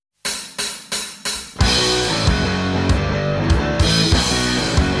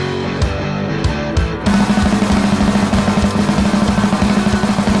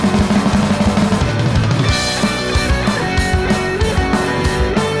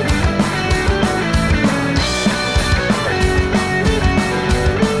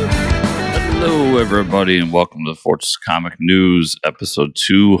everybody, and welcome to Fortress Comic News, episode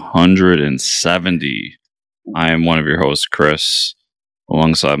 270. I am one of your hosts, Chris,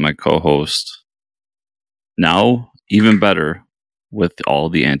 alongside my co-host. Now, even better, with all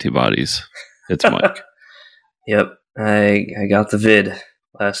the antibodies. It's Mike. Yep, I got the vid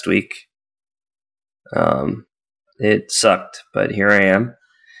last week. It sucked, but here I am.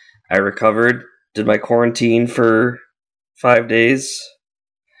 I recovered, did my quarantine for 5 days,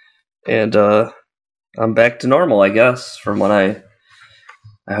 and I'm back to normal, I guess, from what I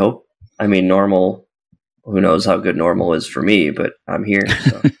hope. I mean, normal, who knows how good normal is for me, but I'm here.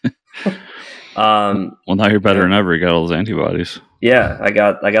 So. Well, now you're better than ever. You got all those antibodies. Yeah, I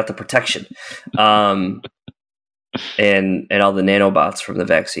got the protection. And all the nanobots from the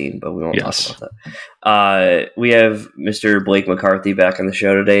vaccine, but we won't talk about that. We have Mr. Blake McCarthy back on the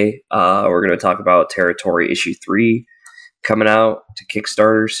show today. We're going to talk about Territory Issue 3 coming out to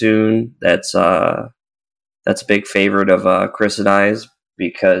Kickstarter soon. That's a big favorite of Chris and I's,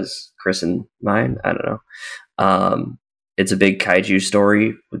 because Chris and mine, I don't know. It's a big kaiju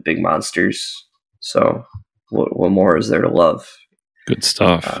story with big monsters. So what more is there to love? Good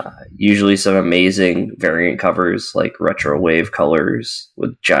stuff. Usually some amazing variant covers, like retro wave colors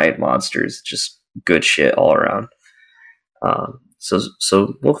with giant monsters. Just good shit all around. So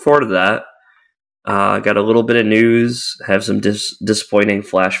look forward to that. Got a little bit of news. Have some disappointing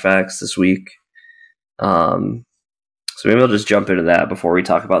flashbacks this week. So maybe I'll just jump into that before we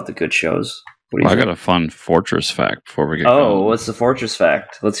talk about the good shows. I got a fun Fortress fact before we get going. Oh, what's the Fortress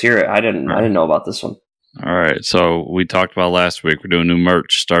fact? Let's hear it. I didn't know about this one. All right, so we talked about last week. We're doing new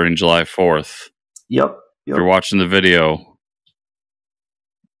merch starting July 4th. Yep. If you're watching the video,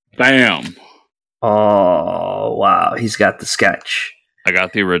 bam! Oh, wow. He's got the sketch. I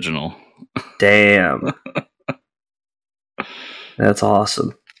got the original. Damn. That's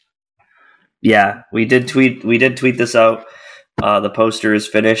awesome. Yeah, we did tweet this out. The poster is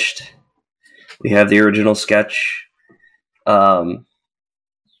finished. We have the original sketch.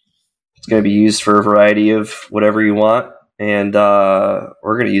 It's going to be used for a variety of whatever you want, and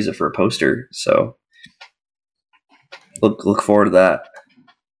we're going to use it for a poster. So look forward to that.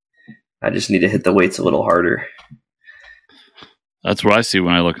 I just need to hit the weights a little harder. That's what I see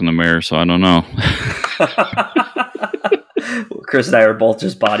when I look in the mirror, so I don't know. Chris and I are both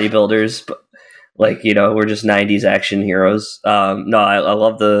just bodybuilders, but we're just 90s action heroes. No, I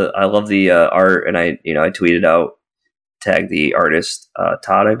love the art, and I tweeted out, tagged the artist,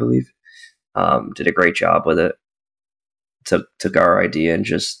 Todd, I believe. Did a great job with it. Took our idea and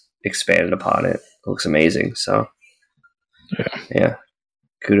just expanded upon it. It looks amazing. So yeah.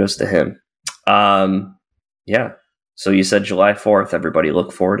 Kudos to him. Yeah. So you said July 4th, everybody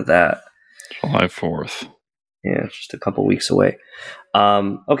look forward to that. July 4th. Yeah, just a couple weeks away.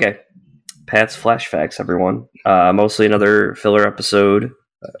 Okay. Pat's Flash Facts, everyone. Mostly another filler episode,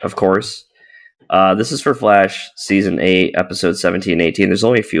 of course. This is for Flash Season 8, Episode 17 and 18. There's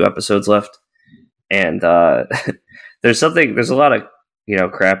only a few episodes left. And there's a lot of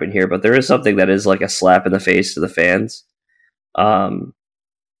crap in here, but there is something that is like a slap in the face to the fans.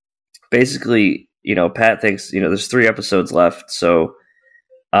 Basically, Pat thinks, there's 3 episodes left, so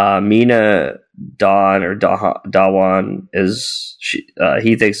Mina Dawn or Dawan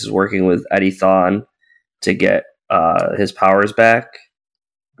he thinks is working with Eddie Thawne to get his powers back,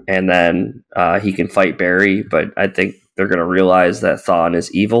 and then he can fight Barry. But I think they're going to realize that Thawne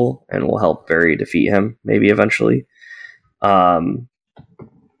is evil and will help Barry defeat him, maybe eventually.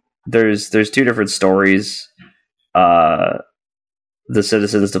 There's 2 different stories. The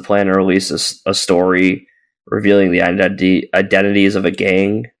citizens plan to release a story revealing the identities of a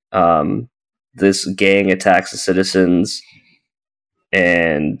gang. This gang attacks the citizens,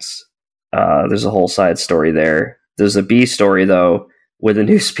 and there's a whole side story there. There's a B story, though, with a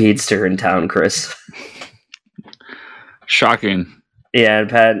new speedster in town, Chris. Shocking. Yeah, and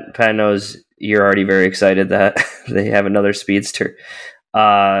Pat knows you're already very excited that they have another speedster.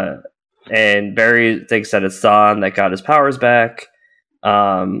 And Barry thinks that it's Thawne that got his powers back.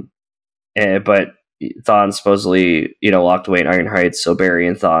 But Thawne supposedly, locked away in Iron Heights, so Barry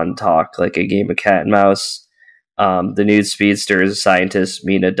and Thawne talk like a game of cat and mouse. The new speedster is a scientist,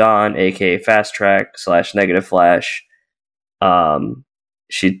 Mina Dawn, aka Fast Track / Negative Flash.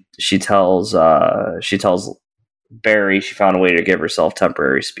 She tells Barry she found a way to give herself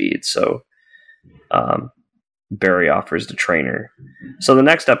temporary speed, so Barry offers to train her. So the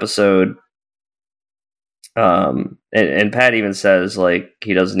next episode, and Pat even says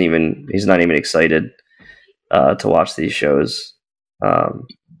he's not even excited to watch these shows. I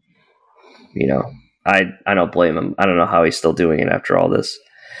don't blame him. I don't know how he's still doing it after all this.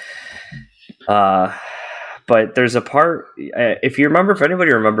 But there's a part, if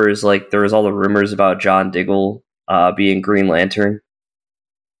anybody remembers, like there was all the rumors about John Diggle being Green Lantern.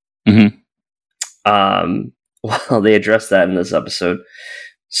 Mm-hmm. Well, they addressed that in this episode.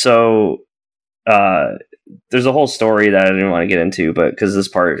 So there's a whole story that I didn't want to get into, but because this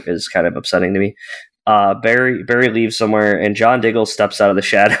part is kind of upsetting to me. Barry leaves somewhere, and John Diggle steps out of the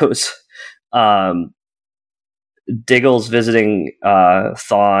shadows. Diggle's visiting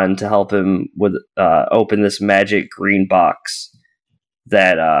Thawne to help him with open this magic green box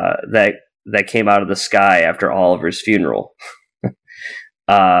that came out of the sky after Oliver's funeral.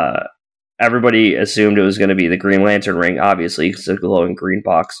 Everybody assumed it was going to be the Green Lantern ring, obviously, because it's a glowing green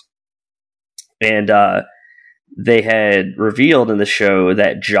box. And they had revealed in the show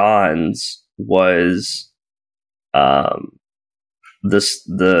that John's was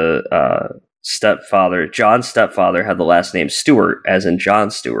stepfather. John's stepfather had the last name Stewart, as in John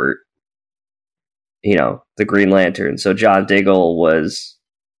Stewart. You know, the Green Lantern. So John Diggle was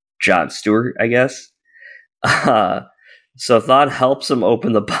John Stewart, I guess. So Thawne helps him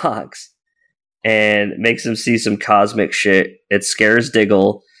open the box and makes him see some cosmic shit. It scares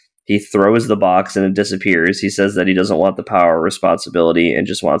Diggle. He throws the box and it disappears. He says that he doesn't want the power or responsibility and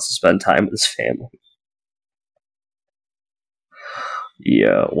just wants to spend time with his family.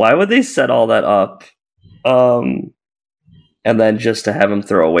 Yeah, why would they set all that up? And then just to have him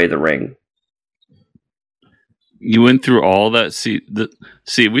throw away the ring. You went through all that. See,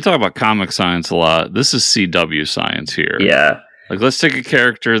 we talk about comic science a lot. This is CW science here. Yeah. Like, let's take a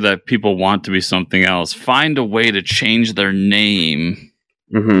character that people want to be something else, find a way to change their name,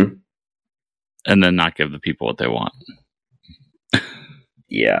 and then not give the people what they want.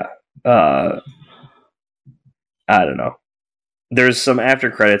 Yeah. I don't know. There's some after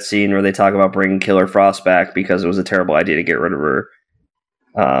credits scene where they talk about bringing Killer Frost back because it was a terrible idea to get rid of her.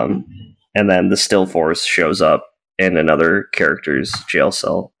 And then the Still Force shows up in another character's jail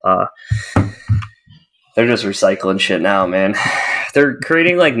cell. They're just recycling shit now, man. They're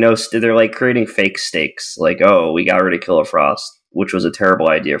creating they're like creating fake stakes. Like, oh, we got rid of Killer Frost, which was a terrible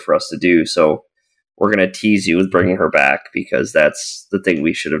idea for us to do. So we're going to tease you with bringing her back because that's the thing.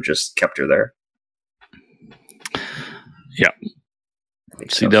 We should have just kept her there. Yeah.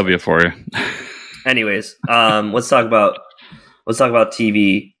 CW for you. Anyways, let's talk about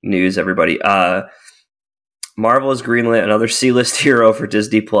TV news, everybody. Marvel has greenlit another C-list hero for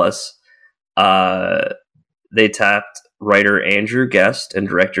Disney Plus. They tapped writer Andrew Guest and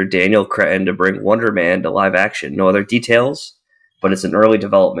director Daniel Cretton to bring Wonder Man to live action. No other details, but it's an early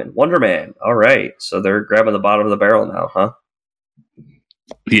development. Wonder Man, all right. So they're grabbing the bottom of the barrel now, huh?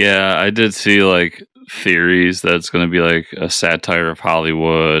 Yeah, I did see like theories that it's going to be like a satire of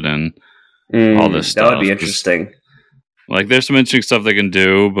Hollywood and all this stuff. That would be interesting. Like, there's some interesting stuff they can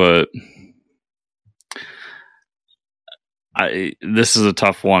do, but this is a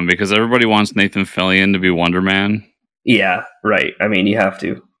tough one because everybody wants Nathan Fillion to be Wonder Man. Yeah, right. I mean, you have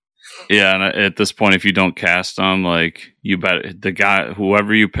to. Yeah, and at this point, if you don't cast him, like, you bet the guy,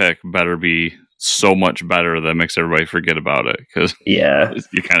 whoever you pick, better be so much better that makes everybody forget about it. Because yeah,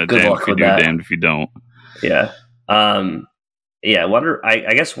 you're kind of damned if you do, damned if you don't. Yeah, yeah.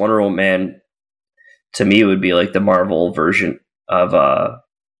 I guess Wonder Woman to me would be like the Marvel version of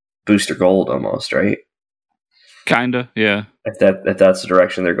Booster Gold, almost, right? Kinda, yeah. If that's the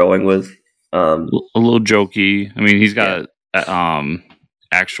direction they're going with, a little jokey. I mean, he's got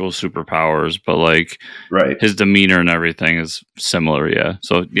actual superpowers, but like, right, his demeanor and everything is similar. Yeah,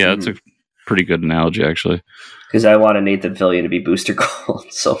 so yeah, that's a pretty good analogy, actually. Because I wanted Nathan Fillion to be Booster Gold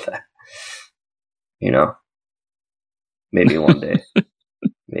so bad. You know, maybe one day,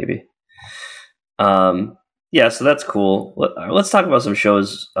 maybe. Yeah, so that's cool. Let's talk about some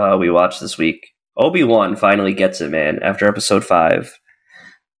shows we watched this week. Obi-Wan finally gets it, man, after episode 5.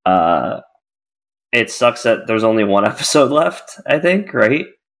 It sucks that there's only one episode left, I think, right?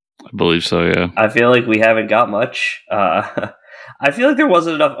 I believe so, yeah. I feel like we haven't got much. I feel like there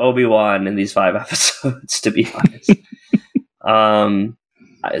wasn't enough Obi-Wan in these 5 episodes, to be honest.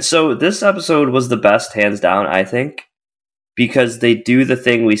 So this episode was the best, hands down, I think. Because they do the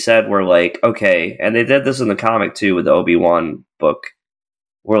thing we said, we're like, okay, and they did this in the comic too with the Obi-Wan book,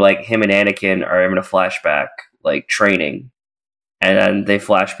 where like him and Anakin are having a flashback, like training, and then they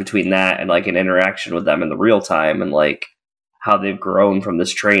flash between that and like an interaction with them in the real time, and like how they've grown from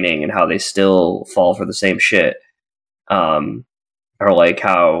this training and how they still fall for the same shit, or like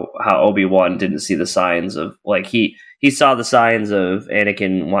how Obi-Wan didn't see the signs of, like, he saw the signs of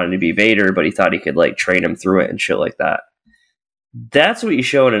Anakin wanting to be Vader, but he thought he could like train him through it and shit like that. That's what you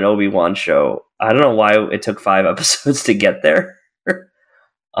show in an Obi-Wan show. I don't know why it took 5 episodes to get there.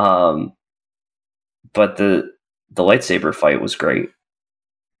 but the lightsaber fight was great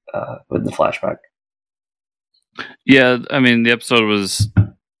with the flashback. Yeah, I mean, the episode was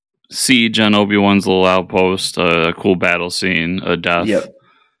siege on Obi-Wan's little outpost, a cool battle scene, a death,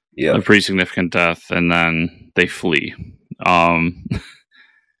 a pretty significant death, and then they flee. I'll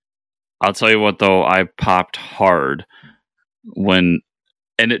tell you what, though, I popped hard and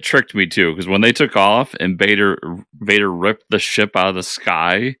it tricked me too, because when they took off and Vader ripped the ship out of the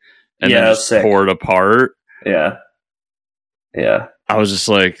sky and then just tore it apart. Yeah. I was just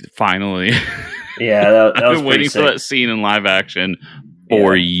like, finally. Yeah, I've been waiting for that scene in live action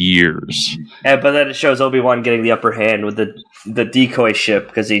for years. But then it shows Obi-Wan getting the upper hand with the decoy ship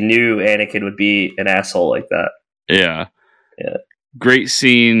because he knew Anakin would be an asshole like that. Yeah. Great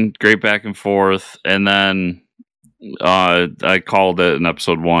scene, great back and forth, and then I called it in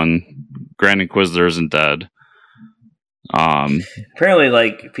episode 1. Grand Inquisitor isn't dead. Apparently,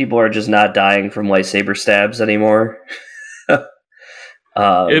 like, people are just not dying from lightsaber stabs anymore.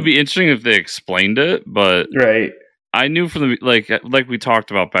 It'd be interesting if they explained it, but right. I knew from the like we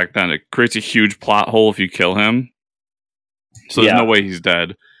talked about back then, it creates a huge plot hole if you kill him. So there's no way he's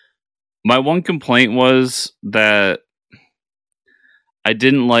dead. My one complaint was that I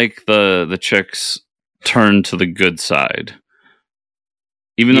didn't like the chick's turn to the good side.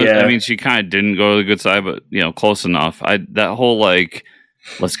 Even though I mean she kind of didn't go to the good side, but close enough. That whole like,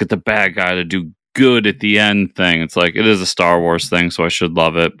 let's get the bad guy to do good at the end thing. It's like, it is a Star Wars thing, so I should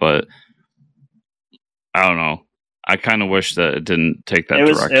love it, but I don't know. I kind of wish that it didn't take that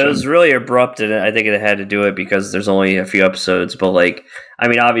direction. It was really abrupt, and I think it had to do it because there's only a few episodes. But like, I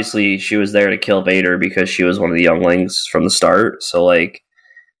mean, obviously she was there to kill Vader because she was one of the younglings from the start. So like,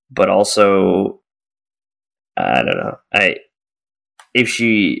 but also, I don't know. If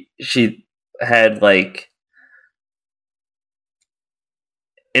she had like.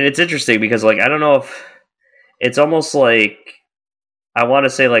 And it's interesting because, like, I don't know if it's almost like, I want to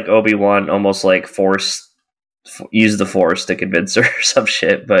say like Obi-Wan almost like used the Force to convince her or some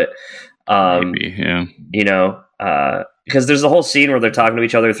shit, but maybe, because there's the whole scene where they're talking to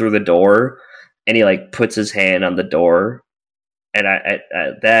each other through the door, and he like puts his hand on the door, and at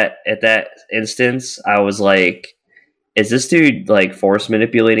that instance, I was like, is this dude like Force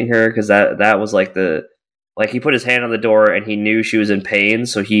manipulating her? Because that was like he put his hand on the door and he knew she was in pain,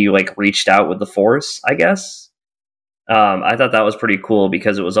 so he like reached out with the Force, I guess. I thought that was pretty cool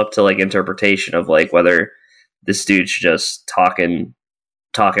because it was up to like interpretation of like whether this dude's just talking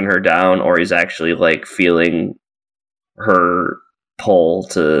her down or he's actually like feeling her pull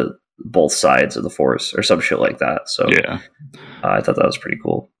to both sides of the Force or some shit like that. So I thought that was pretty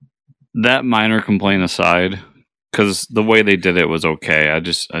cool. That minor complaint aside, because the way they did it was okay.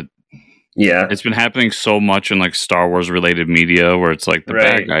 It's been happening so much in like Star Wars related media where it's like the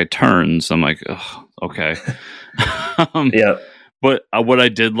bad guy turns. I'm like, ugh, okay. But what I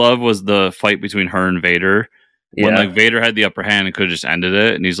did love was the fight between her and Vader. When like Vader had the upper hand and could have just ended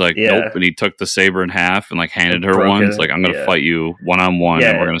it, and he's like, nope, and he took the saber in half and like handed her one. It's like, I'm gonna fight you one-on-one,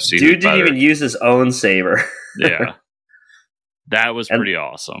 and we're gonna see. Dude didn't even use his own saber. That was pretty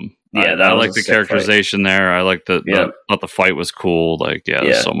awesome. Yeah, I like the characterization there. I like thought the fight was cool. Like,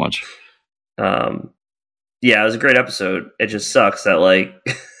 there's so much. It was a great episode. It just sucks that like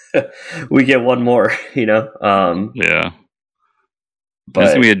we get one more, but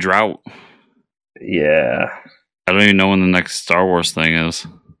it's gonna be a drought. I don't even know when the next Star Wars thing is.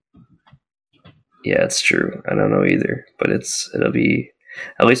 Yeah, it's true. I don't know either, but it'll be,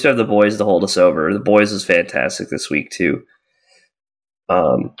 at least we have The Boys to hold us over. The Boys is fantastic this week too.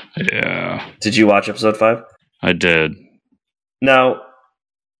 Did you watch episode 5? I did. Now,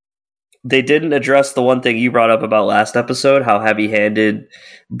 they didn't address the one thing you brought up about last episode, how heavy-handed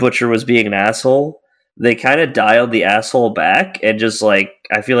Butcher was being an asshole. They kind of dialed the asshole back, and just like,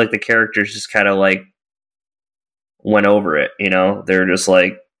 I feel like the characters just kind of like went over it, They're just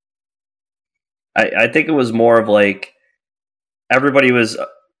like, I think it was more of like everybody was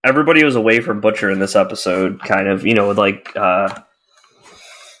away from Butcher in this episode, kind of, with like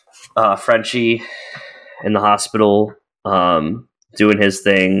Frenchie in the hospital, doing his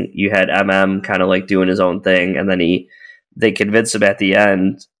thing. You had MM kind of like doing his own thing, and then they convince him at the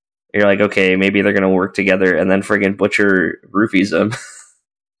end. You're like, okay, maybe they're gonna work together, and then friggin' Butcher roofies him.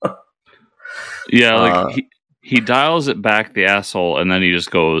 He dials it back, the asshole, and then he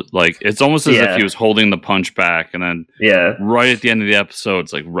just goes like, it's almost as if he was holding the punch back, and then right at the end of the episode,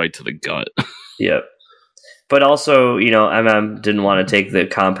 it's like right to the gut. But also, MM didn't want to take the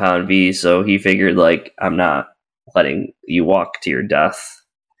compound V, so he figured like, I'm not letting you walk to your death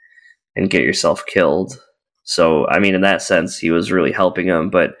and get yourself killed. So, I mean, in that sense, he was really helping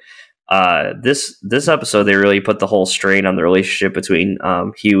him. But This episode, they really put the whole strain on the relationship between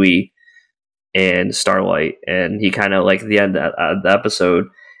Huey and Starlight, and he kind of like the end of the episode.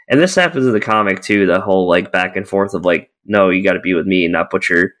 And this happens in the comic too. The whole like back and forth of like, no, you got to be with me and not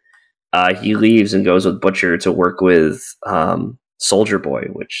Butcher. He leaves and goes with Butcher to work with Soldier Boy,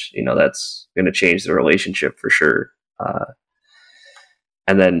 which that's going to change the relationship for sure.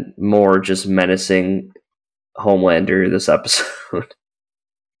 And then more just menacing Homelander this episode.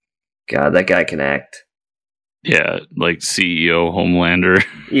 God, that guy can act. Yeah, like CEO Homelander.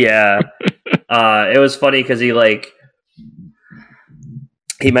 Yeah. It was funny because he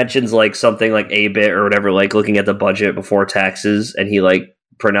mentions like something like a bit or whatever, like looking at the budget before taxes, and he like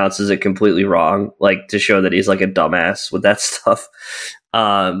pronounces it completely wrong, like to show that he's like a dumbass with that stuff.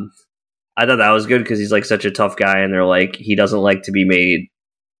 I thought that was good because he's like such a tough guy, and they're like, he doesn't like to be made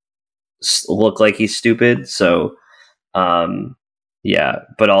look like he's stupid. So, yeah,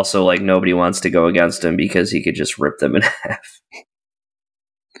 but also like nobody wants to go against him because he could just rip them in half.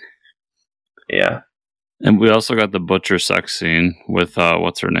 Yeah. And we also got the Butcher sex scene with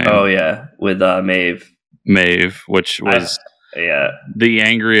what's her name? Oh yeah, with Maeve. Maeve, which was the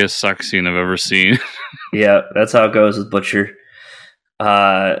angriest sex scene I've ever seen. Yeah, that's how it goes with Butcher.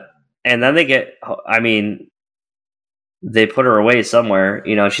 And then they put her away somewhere.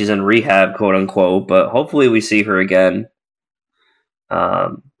 She's in rehab, quote unquote, but hopefully we see her again.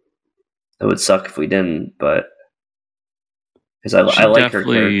 It would suck if we didn't, but because I like her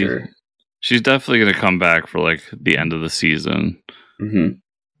character. She's definitely going to come back for like the end of the season. Mm-hmm.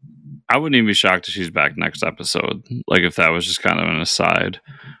 I wouldn't even be shocked if she's back next episode. Like if that was just kind of an aside.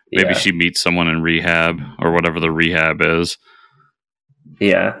 Maybe she meets someone in rehab or whatever the rehab is.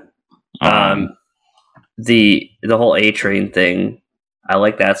 Yeah. The whole A-Train thing, I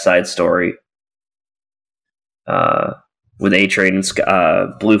like that side story. With A-Train and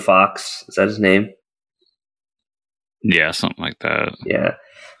Blue Fox, is that his name? Yeah, something like that. Yeah.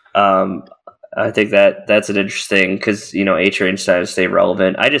 I think that's an interesting because A-Train's trying to stay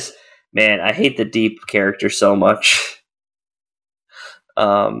relevant. I hate the Deep character so much.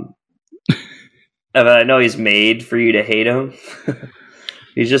 And I know he's made for you to hate him.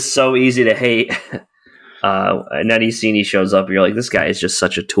 He's just so easy to hate. And any scene he shows up, you're like, this guy is just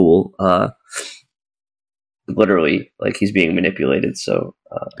such a tool. Literally, like he's being manipulated. So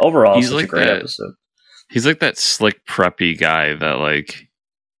overall, it's such a great episode. He's like that slick preppy guy that like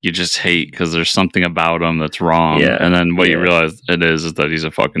you just hate because there's something about him that's wrong. Yeah. And then what you realize it is that he's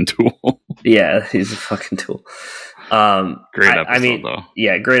a fucking tool. Yeah, he's a fucking tool. Great episode, though.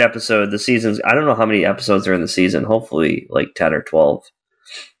 Yeah, great episode. The season's, I don't know how many episodes are in the season. Hopefully, like 10 or 12.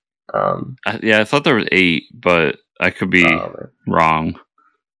 I thought there was 8, but I could be wrong.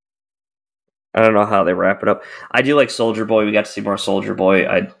 I don't know how they wrap it up. I do like Soldier Boy. We got to see more Soldier Boy.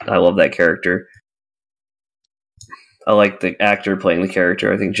 I love that character. I like the actor playing the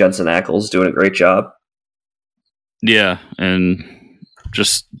character. I think Jensen Ackles doing a great job. Yeah, and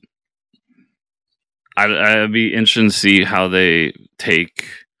just I'd be interested to see how they take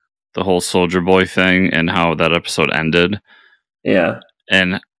the whole Soldier Boy thing and how that episode ended. Yeah.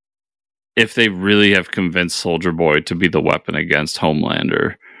 And if they really have convinced Soldier Boy to be the weapon against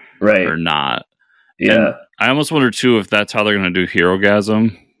Homelander, right, or not. Yeah. And I almost wonder, too, if that's how they're going to do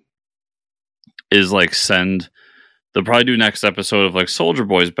Herogasm, is like they'll probably do next episode of like Soldier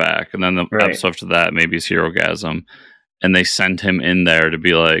Boy's back, and then the episode after that maybe it's Herogasm, and they send him in there to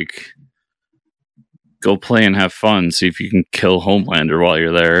be like, go play and have fun, see if you can kill Homelander while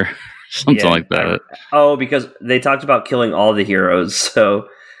you're there. Something like that. Oh, because they talked about killing all the heroes, so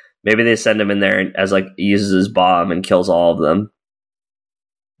maybe they send him in there and as like he uses his bomb and kills all of them.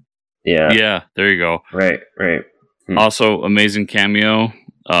 Yeah. Yeah, there you go. Right. Also, amazing cameo,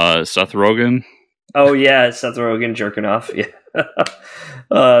 Seth Rogen. Oh yeah, Seth Rogen jerking off. Yeah.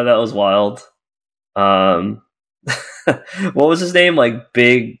 That was wild. What was his name? Like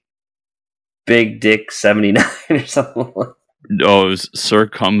Big Dick 79 or something like that. Oh, it was Sir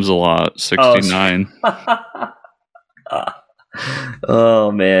Comes a Lot 69.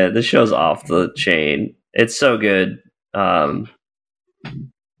 Oh man, this show's off the chain. It's so good.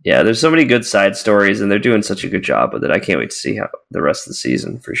 Yeah, there's so many good side stories, and they're doing such a good job with it. I can't wait to see how the rest of the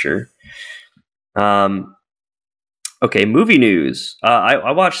season for sure. Okay, movie news.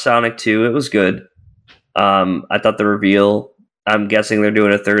 I watched Sonic 2. It was good. I thought the reveal. I'm guessing they're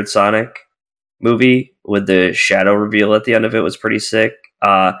doing a third Sonic movie with the shadow reveal at the end of it was pretty sick.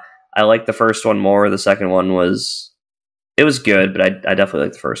 I liked the first one more. The second one was good, but I definitely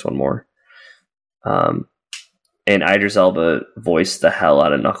liked the first one more. And Idris Elba voiced the hell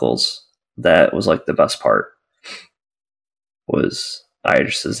out of Knuckles. That was like the best part. Was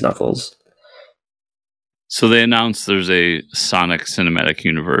Idris's Knuckles. So they announced there's a Sonic Cinematic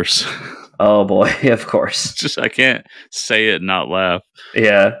Universe. Oh boy, of course. Just I can't say it and not laugh.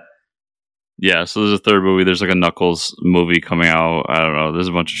 Yeah. Yeah, so there's a third movie. There's like a Knuckles movie coming out. I don't know. There's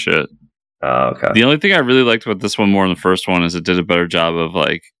a bunch of shit. Oh, okay. The only thing I really liked about this one more than the first one is it did a better job of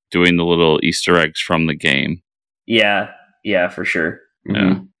like doing the little Easter eggs from the game. Yeah, for sure. Mm-hmm.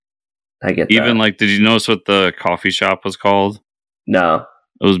 Yeah. I get that. Even like, did you notice what the coffee shop was called? No.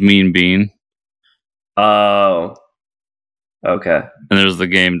 It was Mean Bean. Oh. Okay. And there's the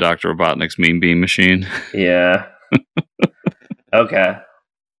game Dr. Robotnik's Mean Bean Machine. Yeah. Okay.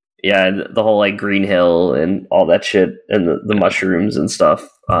 Yeah, and the whole like Green Hill and all that shit and the mushrooms and stuff.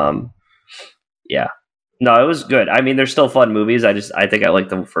 Yeah. No, it was good. I mean, they're still fun movies. I think I like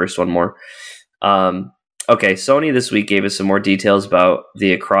the first one more. Okay, Sony this week gave us some more details about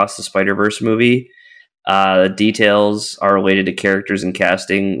the Across the Spider-Verse movie. The details are related to characters and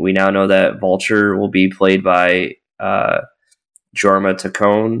casting. We now know that Vulture will be played by Jorma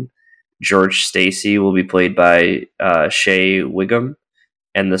Taccone. George Stacy will be played by Shea Wiggum.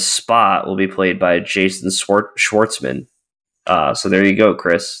 And the Spot will be played by Jason Schwartzman. So there you go,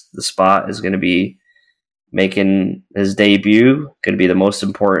 Chris. The Spot is going to be making his debut. Going to be the most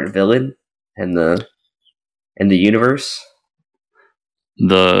important villain in the universe.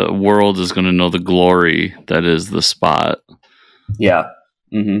 The world is going to know the glory that is the Spot. Yeah.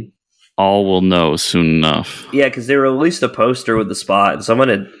 Mm-hmm. All will know soon enough. Yeah, because they released a poster with the Spot, and someone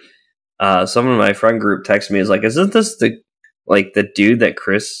in my friend group texted me, is like, "Isn't this the dude that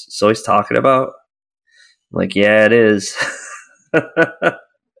Chris is always talking about?" I'm like, yeah, it is.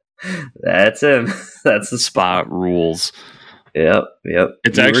 That's him. That's the Spot rules. Yep.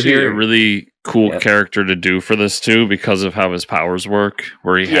 It's actually a really cool character to do for this too, because of how his powers work,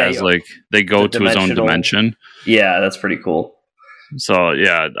 where he has they go to his own dimension. Yeah, that's pretty cool. So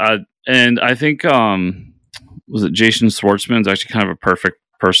yeah, I think was it Jason Schwartzman is actually kind of a perfect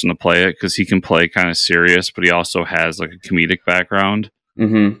person to play it, because he can play kind of serious, but he also has like a comedic background.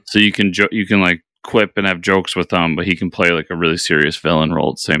 Mm-hmm. So you can like quip and have jokes with him, but he can play like a really serious villain role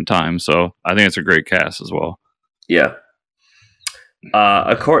at the same time. So I think it's a great cast as well. Yeah.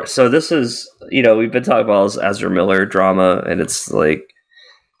 Of course. So this is, we've been talking about this Ezra Miller drama, and it's like,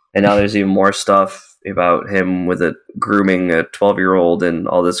 and now there's even more stuff about him with grooming a 12-year-old and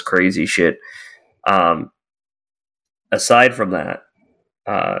all this crazy shit. Aside from that,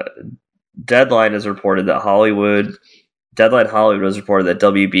 Deadline has reported that Hollywood has reported that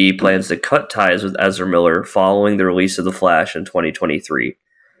WB plans to cut ties with Ezra Miller following the release of The Flash in 2023.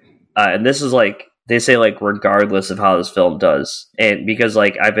 And this is like, they say like regardless of how this film does. And because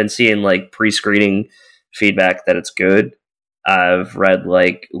like I've been seeing like pre-screening feedback that it's good. I've read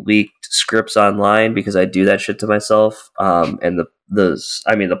like leaked scripts online because I do that shit to myself. And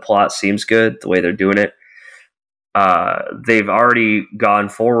the plot seems good the way they're doing it. They've already gone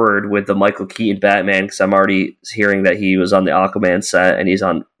forward with the Michael Keaton Batman, because I'm already hearing that he was on the Aquaman set and he's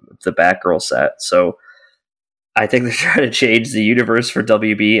on the Batgirl set. So I think they're trying to change the universe for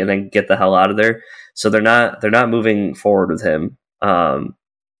WB and then get the hell out of there. So they're not moving forward with him.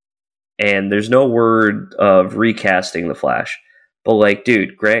 And there's no word of recasting the Flash. But like,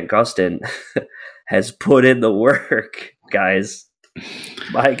 dude, Grant Gustin has put in the work, guys.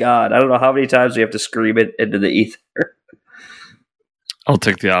 My God, I don't know how many times we have to scream it into the ether. I'll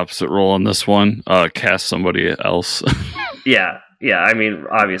take the opposite role on this one. Cast somebody else. Yeah. I mean,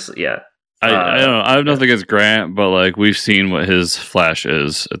 obviously, yeah. I don't know. I have nothing against Grant, but like we've seen what his Flash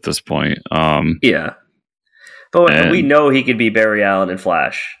is at this point. Yeah. But we know he could be Barry Allen in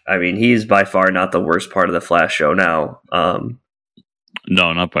Flash. I mean, he's by far not the worst part of the Flash show now.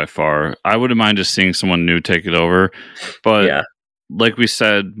 No, not by far. I wouldn't mind just seeing someone new take it over. But yeah. Like we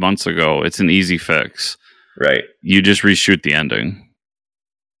said months ago, it's an easy fix. Right. You just reshoot the ending.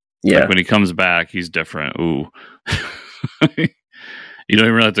 Yeah. Like when he comes back, he's different. Ooh. You don't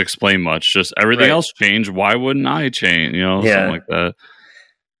even really have to explain much. Just everything else changed. Why wouldn't I change? Something like that.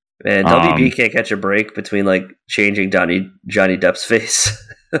 And WB can't catch a break between like changing Johnny Depp's face.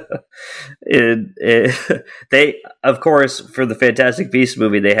 They, of course, for the Fantastic Beasts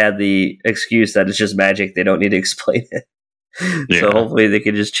movie, they had the excuse that it's just magic. They don't need to explain it. Yeah. So hopefully they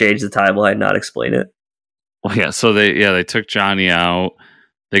can just change the timeline, not explain it. Well, yeah. So they took Johnny out.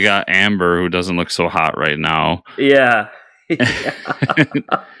 They got Amber, who doesn't look so hot right now. Yeah.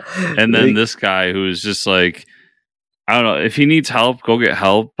 And then this guy who is just like, I don't know, if he needs help, go get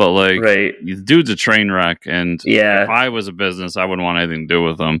help. But like, the dude's a train wreck, and if I was a business, I wouldn't want anything to do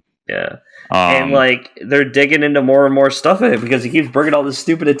with him. Yeah. And like they're digging into more and more stuff in it because he keeps bringing all this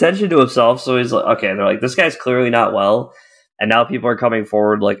stupid attention to himself. So he's like, okay, they're like, this guy's clearly not well. And now people are coming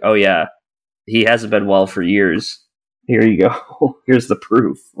forward like, oh yeah, he hasn't been well for years. Here you go. Here's the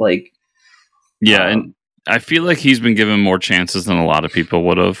proof. Like, yeah, and I feel like he's been given more chances than a lot of people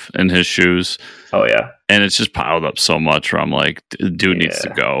would have in his shoes. Oh yeah, and it's just piled up so much where I'm like, dude needs to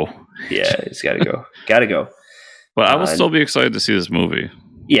go. Yeah, he's got to go. Got to go. But I will still be excited to see this movie.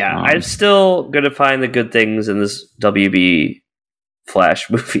 Yeah, I'm still going to find the good things in this WB Flash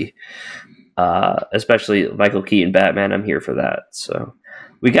movie. Especially Michael Keaton Batman. I'm here for that. So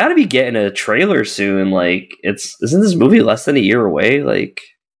we got to be getting a trailer soon. Like, isn't this movie less than a year away? Like,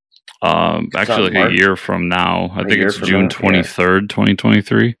 actually, like a year from now. I think it's June 23rd,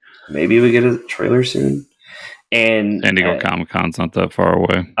 2023. Maybe we get a trailer soon. And San Diego Comic-Con's not that far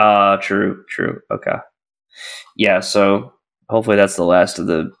away. True. Okay. Yeah, so hopefully that's the last of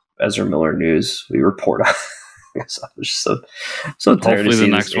the Ezra Miller news we report on. I'm just so tired. Hopefully the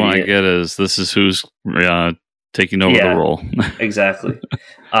next one I get is this is who's taking over the role. Exactly.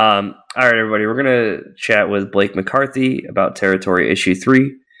 All right, everybody, we're going to chat with Blake McCarthy about Territory issue 3,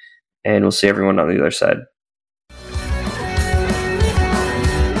 and we'll see everyone on the other side.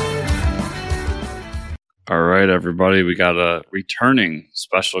 All right, everybody, we got a returning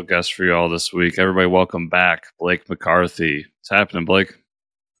special guest for you all this week. Everybody, welcome back, Blake McCarthy. What's happening, Blake?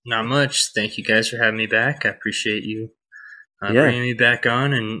 Not much. Thank you guys for having me back. I appreciate you bringing me back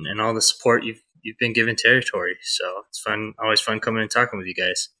on and all the support you've been giving Territory. So it's fun, always fun coming and talking with you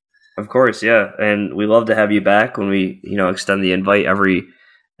guys. Of course, yeah, and we love to have you back when we extend the invite every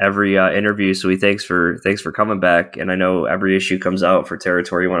interview. So thanks for coming back. And I know every issue comes out for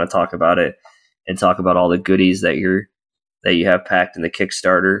Territory. You want to talk about it and talk about all the goodies that you have packed in the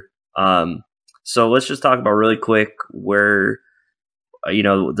Kickstarter. So let's just talk about really quick where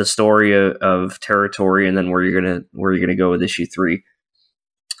the story of Territory, and then where you're gonna go with issue 3.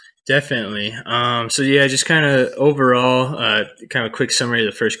 Definitely. So yeah, just kind of overall, kind of a quick summary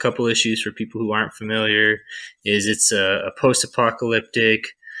of the first couple issues for people who aren't familiar. Is it's a post-apocalyptic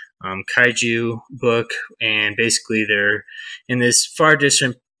kaiju book, and basically they're in this far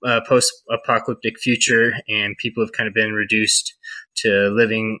distant post-apocalyptic future, and people have kind of been reduced to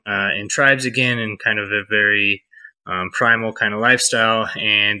living in tribes again, and kind of a very primal kind of lifestyle,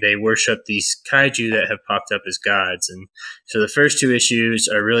 and they worship these kaiju that have popped up as gods. And so the first 2 issues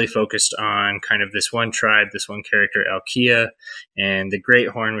are really focused on kind of this one tribe, this one character, Alkia, and the Great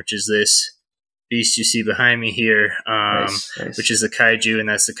Horn, which is this beast you see behind me here, nice. Which is the kaiju, and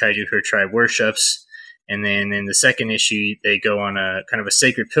that's the kaiju her tribe worships. And then in the second issue, they go on a kind of a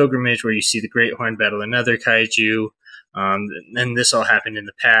sacred pilgrimage where you see the Great Horn battle another kaiju. And this all happened in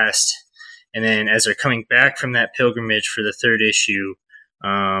the past. And then as they're coming back from that pilgrimage for the third issue,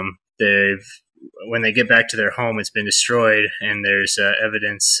 when they get back to their home, it's been destroyed, and there's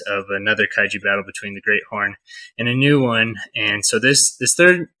evidence of another kaiju battle between the Great Horn and a new one. And so this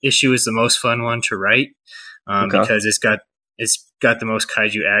third issue is the most fun one to write because it's got the most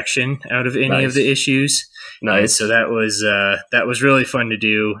kaiju action out of any of the issues. Nice. And so that was really fun to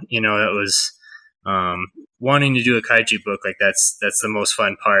do. That was wanting to do a kaiju book, like that's the most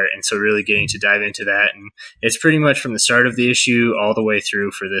fun part. And so really getting to dive into that. And it's pretty much from the start of the issue all the way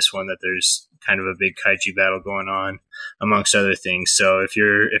through for this one that there's kind of a big kaiju battle going on, amongst other things. So if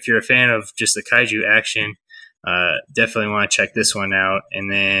you're a fan of just the kaiju action, definitely want to check this one out.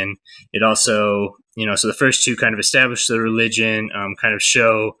 And then it also, so the first 2 kind of establish the religion, kind of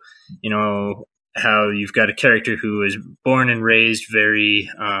show, how you've got a character who is born and raised very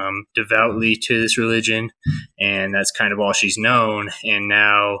devoutly to this religion, and that's kind of all she's known. And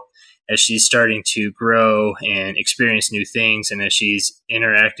now as she's starting to grow and experience new things, and as she's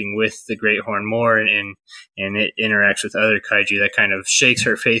interacting with the Great Horn more and it interacts with other kaiju, that kind of shakes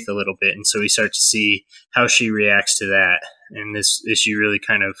her faith a little bit. And so we start to see how she reacts to that. And this issue really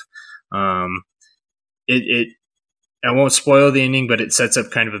kind of I won't spoil the ending, but it sets up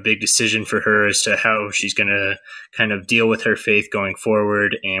kind of a big decision for her as to how she's going to kind of deal with her faith going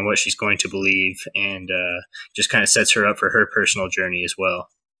forward and what she's going to believe, and just kind of sets her up for her personal journey as well.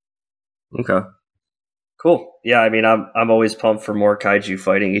 Okay. Cool. Yeah, I mean, I'm always pumped for more kaiju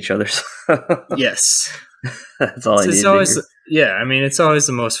fighting each other. Yes. That's all I need. Yeah, I mean, it's always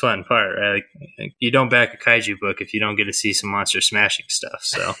the most fun part, right? Like, you don't back a kaiju book if you don't get to see some monster smashing stuff.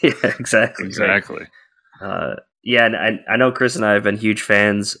 So yeah, exactly. Yeah, and I know Chris and I have been huge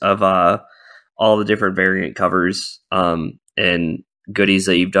fans of all the different variant covers and goodies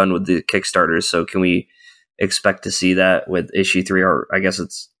that you've done with the Kickstarters. So can we expect to see that with issue 3? Or I guess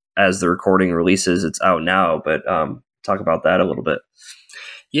it's, as the recording releases, it's out now, but talk about that a little bit.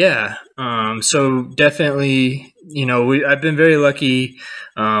 Yeah. So definitely, I've been very lucky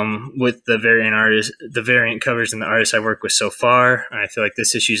with the variant covers and the artists I've worked with so far. I feel like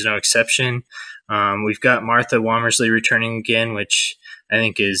this issue is no exception. We've got Martha Womersley returning again, which I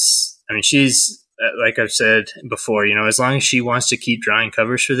think she's, like I've said before, as long as she wants to keep drawing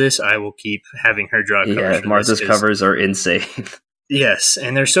covers for this, I will keep having her draw covers. Yeah, Martha's covers are insane. Yes,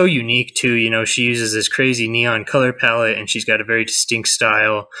 and they're so unique too. She uses this crazy neon color palette, and she's got a very distinct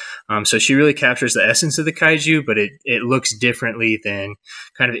style. So she really captures the essence of the kaiju, but it looks differently than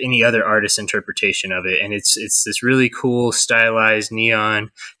kind of any other artist's interpretation of it. And it's this really cool, stylized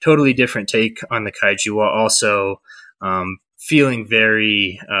neon, totally different take on the kaiju, while also feeling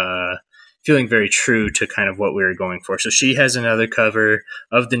very true to kind of what we were going for. So she has another cover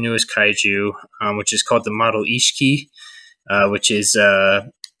of the newest kaiju, which is called the Model Ishiki. Which is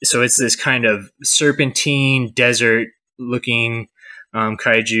so it's this kind of serpentine desert looking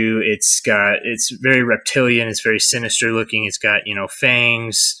kaiju. It's very reptilian. It's very sinister looking. It's got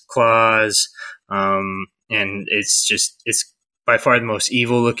fangs, claws, and it's by far the most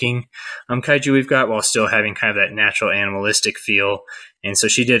evil looking kaiju we've got, while still having kind of that natural animalistic feel. And so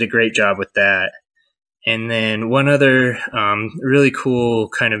she did a great job with that. And then one other really cool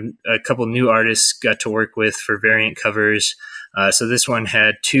a couple new artists got to work with for variant covers. So this one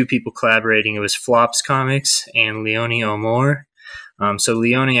had two people collaborating. It was Flops Comics and Leone O'Moore. So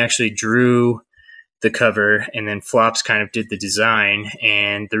Leone actually drew the cover, and then Flops kind of did the design.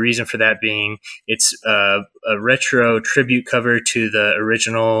 And the reason for that being, it's a retro tribute cover to the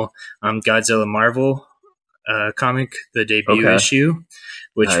original Godzilla Marvel comic, the debut issue,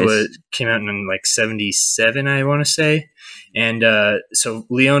 which came out in like 1977, I want to say. And so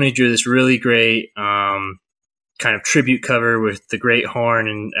Leone drew this really great kind of tribute cover with the Great Horn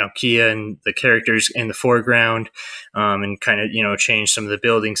and Alkia and the characters in the foreground, and kind of changed some of the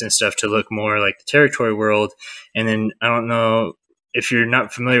buildings and stuff to look more like the Territory world. And then I don't know if you're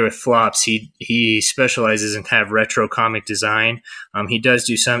not familiar with Flops, he specializes in kind of retro comic design. He does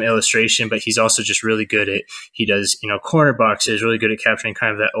do some illustration, but he's also just really good at, he does, corner boxes, really good at capturing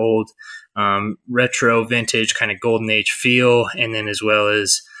kind of that old retro vintage kind of golden age feel. And then as well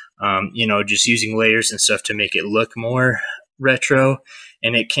as, just using layers and stuff to make it look more retro.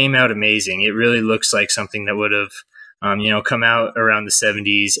 And it came out amazing. It really looks like something that would have, come out around the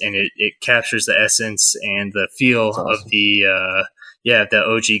 70s, and it captures the essence and the feel of the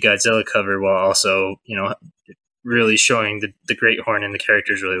OG Godzilla cover, while also, really showing the Great Horn and the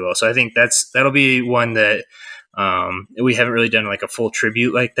characters really well. So I think that'll be one that we haven't really done like a full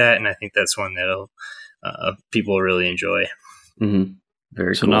tribute like that, and I think that's one that'll people will really enjoy. Mm-hmm.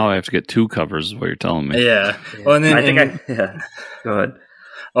 Very so cool. Now I have to get two covers, is what you're telling me. Yeah. Well, and then go ahead.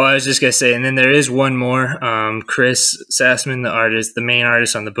 Oh, I was just gonna say, and then there is one more. Chris Sassman, the artist, the main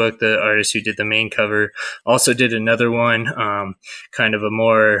artist on the book, the artist who did the main cover, also did another one, kind of a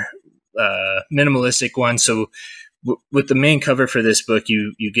more minimalistic one. So with the main cover for this book,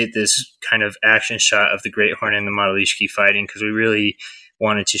 you get this kind of action shot of the Great Horn and the Model Ishiki fighting, because we really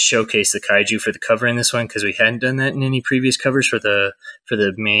wanted to showcase the kaiju for the cover in this one, because we hadn't done that in any previous covers for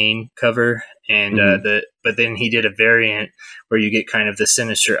the main cover. And but then he did a variant where you get kind of the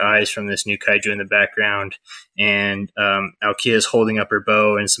sinister eyes from this new kaiju in the background, and Alkia is holding up her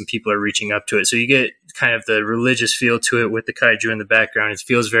bow, and some people are reaching up to it. So you get kind of the religious feel to it with the kaiju in the background. It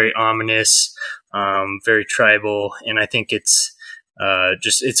feels very ominous, very tribal, and I think it's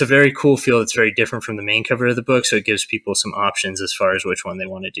a very cool feel that's very different from the main cover of the book, so it gives people some options as far as which one they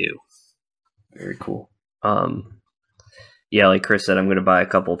want to do. Very cool. Yeah, like Chris said, I'm going to buy a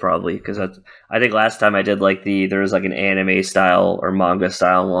couple probably, because I think last time I did there was like an anime style or manga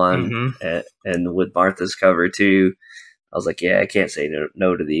style one, and with Martha's cover too, I was like, yeah, I can't say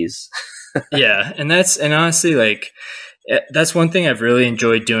no to these. Yeah, and honestly, like, that's one thing I've really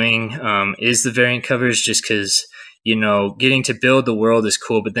enjoyed doing, is the variant covers, just because, getting to build the world is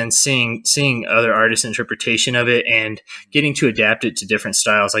cool, but then seeing other artists' interpretation of it and getting to adapt it to different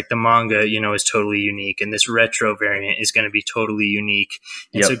styles, like the manga, is totally unique, and this retro variant is going to be totally unique.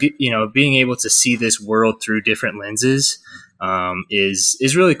 And so, being able to see this world through different lenses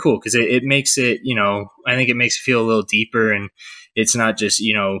is really cool, because it makes it, I think it makes it feel a little deeper, and it's not just,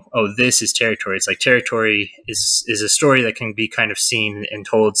 this is Territory. It's like Territory is a story that can be kind of seen and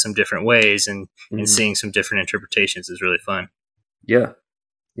told some different ways, and seeing some different interpretations is really fun. Yeah.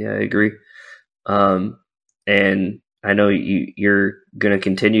 Yeah, I agree. And I know you're going to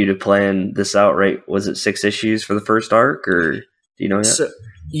continue to plan this out, right? Was it 6 issues for the first arc, or do you know that?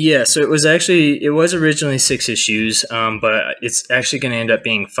 So it was originally 6 issues, but it's actually going to end up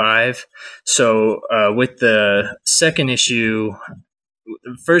being 5. So with the second issue,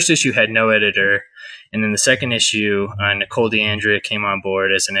 the first issue had no editor, and then the second issue, Nicole DeAndrea came on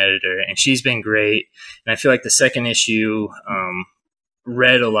board as an editor, and she's been great. And I feel like the second issue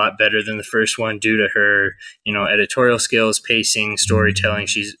read a lot better than the first one due to her, editorial skills, pacing, storytelling.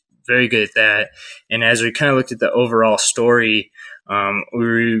 She's very good at that. And as we kind of looked at the overall story,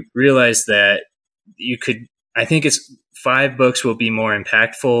 we realized that I think it's 5 books will be more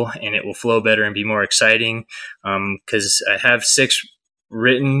impactful and it will flow better and be more exciting. Because I have 6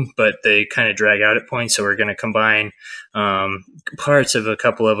 written, but they kind of drag out at points. So we're going to combine parts of a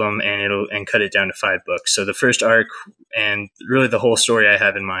couple of them and cut it down to 5 books. So the first arc and really the whole story I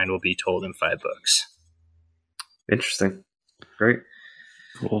have in mind will be told in 5 books. Interesting. Great.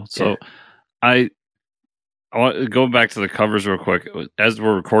 Cool. So I want to go back to the covers real quick. As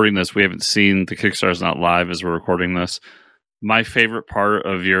we're recording this, we haven't seen the Kickstarter's not live as we're recording this. My favorite part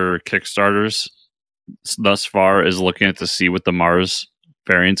of your Kickstarters thus far is looking at to see what the Mars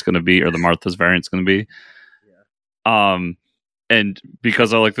variant's going to be, or the Martha's variant's going to be. And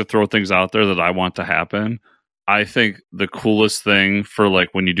because I like to throw things out there that I want to happen, I think the coolest thing for like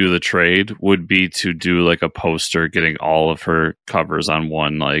when you do the trade would be to do like a poster getting all of her covers on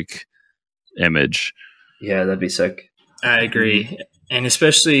one like image. Yeah, that'd be sick. I agree. And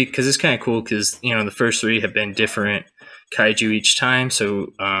especially because it's kind of cool because, the first 3 have been different kaiju each time. So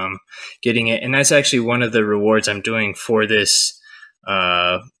getting it, and that's actually one of the rewards I'm doing for this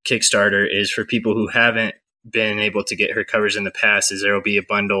Kickstarter is for people who haven't been able to get her covers in the past, is there will be a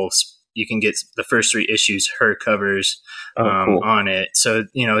bundle. You can get the first 3 issues, her covers cool. on it. So,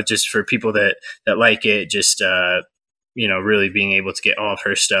 just for people that like it, just, really being able to get all of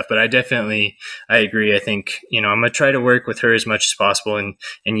her stuff. But I agree. I think, I'm going to try to work with her as much as possible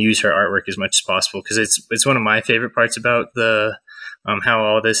and use her artwork as much as possible. Cause it's one of my favorite parts about the, how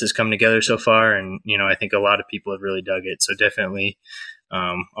all this has come together so far. And, I think a lot of people have really dug it. So definitely,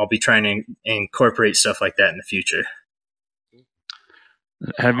 I'll be trying to incorporate stuff like that in the future.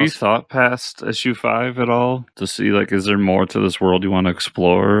 Have you thought past issue 5 at all to see like, is there more to this world you want to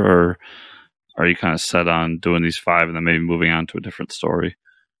explore, or are you kind of set on doing these 5 and then maybe moving on to a different story?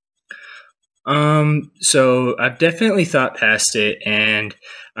 So I've definitely thought past it, and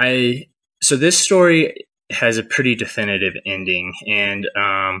so this story has a pretty definitive ending, and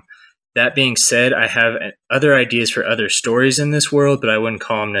that being said, I have other ideas for other stories in this world, but I wouldn't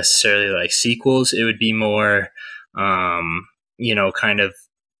call them necessarily like sequels. It would be more kind of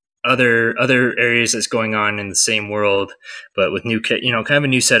other areas that's going on in the same world, but with new, kind of a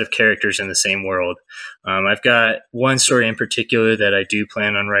new set of characters in the same world. I've got one story in particular that I do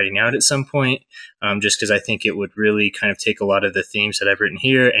plan on writing out at some point, just because I think it would really kind of take a lot of the themes that I've written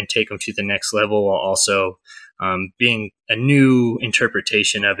here and take them to the next level, while also being a new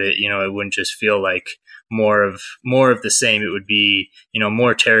interpretation of it. It wouldn't just feel like more of the same. It would be,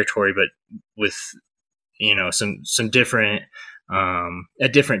 more territory, but with, some different, a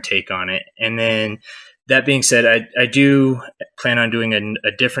different take on it. And then that being said, I do plan on doing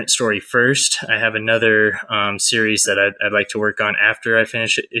a different story first. I have another series that I'd like to work on after I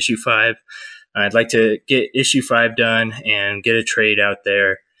finish issue 5. I'd like to get issue 5 done and get a trade out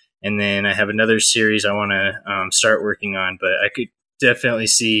there. And then I have another series I want to start working on, but I could definitely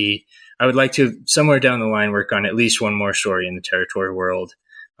see, I would like to somewhere down the line work on at least one more story in the territory world.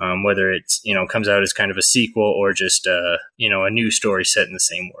 Whether it's, comes out as kind of a sequel or just, a new story set in the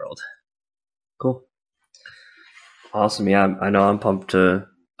same world. Cool. Awesome. Yeah, I know I'm pumped to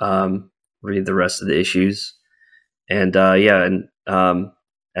read the rest of the issues. And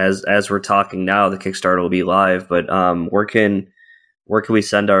as we're talking now, the Kickstarter will be live, but where can we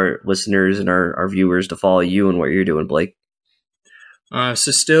send our listeners and our viewers to follow you and what you're doing, Blake? So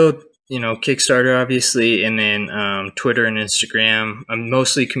still, Kickstarter, obviously, and then Twitter and Instagram. I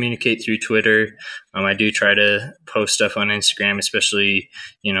mostly communicate through Twitter. I do try to post stuff on Instagram, especially,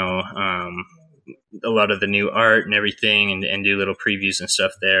 a lot of the new art and everything, and do little previews and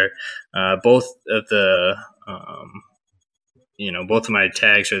stuff there. Both of my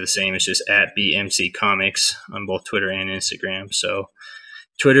tags are the same. It's just at BMC Comics on both Twitter and Instagram. So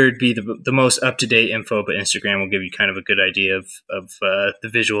Twitter would be the most up-to-date info, but Instagram will give you kind of a good idea of the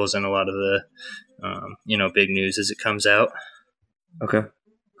visuals and a lot of the, big news as it comes out. Okay,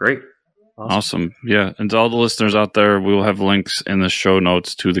 great. Awesome. Yeah. And to all the listeners out there, we will have links in the show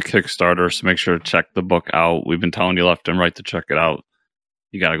notes to the Kickstarter, so make sure to check the book out. We've been telling you left and right to check it out.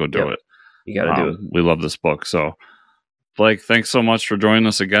 You got to go do it. You got to do it. We love this book. So, Blake, thanks so much for joining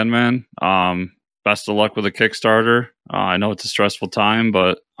us again, man. Best of luck with the Kickstarter. I know it's a stressful time,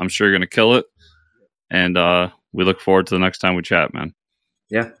 but I'm sure you're going to kill it. And we look forward to the next time we chat, man.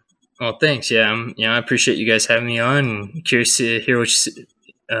 Yeah. Well, thanks. Yeah, I appreciate you guys having me on. And curious to hear what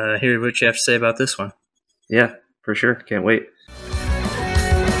you have to say about this one. Yeah, for sure. Can't wait.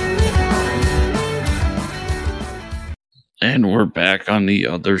 And we're back on the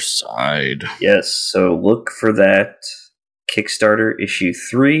other side. Yes, so look for that Kickstarter issue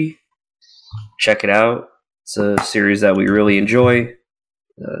 3. Check it out. It's a series that we really enjoy.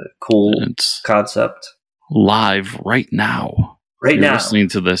 Cool concept. Live right now. You're now. Listening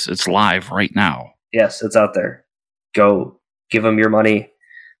to this, it's live right now. Yes, it's out there. Go give them your money.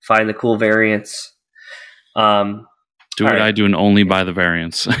 Find the cool variants. Do what I do and only buy the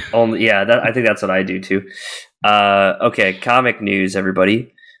variants. I think that's what I do too. Okay, comic news,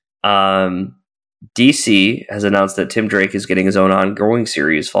 everybody. DC has announced that Tim Drake is getting his own ongoing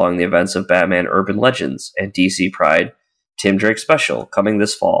series following the events of Batman Urban Legends and DC Pride Tim Drake Special coming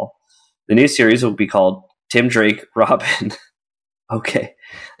this fall. The new series will be called Tim Drake Robin. Okay.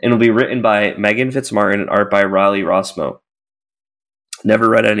 And it'll be written by Megan Fitzmartin and art by Riley Rossmo. Never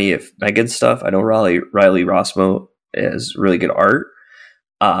read any of Megan's stuff. I know Riley Rossmo has really good art.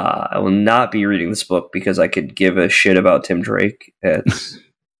 I will not be reading this book because I could give a shit about Tim Drake. If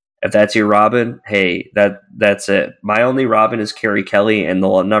that's your Robin, hey, that's it. My only Robin is Carrie Kelly, and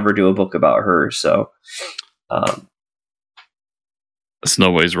they'll never do a book about her. So, it's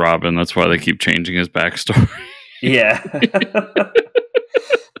nobody's Robin. That's why they keep changing his backstory. Yeah.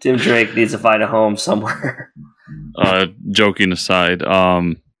 Tim Drake needs to find a home somewhere. Joking aside,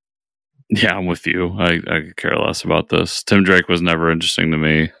 yeah, I'm with you. I could care less about this. Tim Drake was never interesting to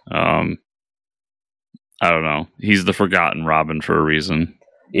me. I don't know. He's the forgotten Robin for a reason.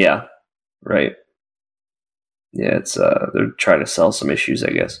 Yeah, right. Yeah, it's they're trying to sell some issues, I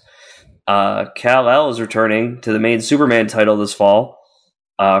guess. Kal-El is returning to the main Superman title this fall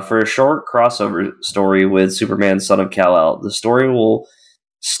for a short crossover story with Superman, Son of Kal-El. The story will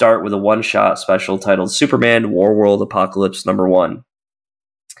start with a one-shot special titled Superman Warworld Apocalypse #1,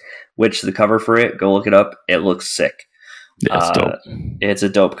 which the cover for it, go look it up, it looks sick. Yeah, it's dope. It's a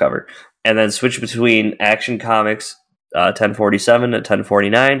dope cover. And then switch between Action Comics 1047 to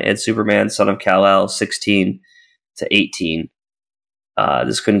 1049 and Superman, Son of Kal-El 16 to 18.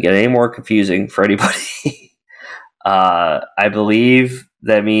 This couldn't get any more confusing for anybody. I believe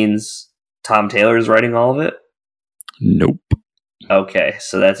that means Tom Taylor is writing all of it. Nope. Okay,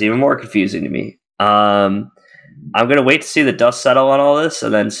 so that's even more confusing to me. I'm going to wait to see the dust settle on all this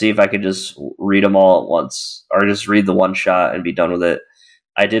and then see if I can just read them all at once or just read the one shot and be done with it.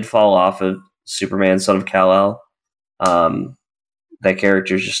 I did fall off of Superman, Son of Kal-El. That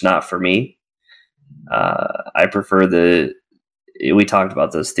character is just not for me. I prefer we talked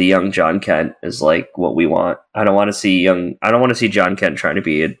about this. The young John Kent is like what we want. I don't want to see John Kent trying to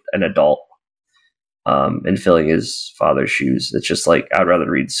be an adult, and filling his father's shoes. It's just like, I'd rather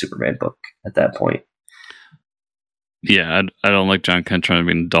read the Superman book at that point. Yeah. I don't like John Kent trying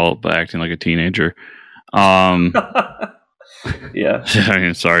to be an adult, but acting like a teenager. Yeah. I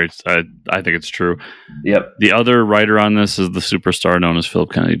mean, sorry. I think it's true. Yep. The other writer on this is the superstar known as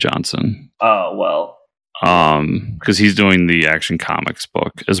Philip Kennedy Johnson. Oh, well. Because he's doing the Action Comics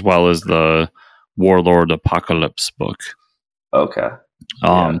book as well as the Warlord Apocalypse book. Okay.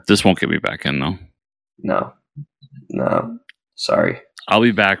 This won't get me back in though. No. Sorry. I'll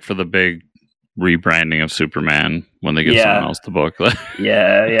be back for the big rebranding of Superman when they give someone else the book.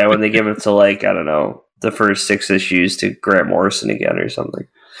 Yeah. When they give it to, like, I don't know, the first 6 issues to Grant Morrison again or something.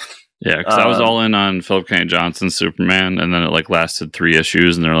 Yeah, because I was all in on Philip Kennedy Johnson's Superman, and then it like lasted 3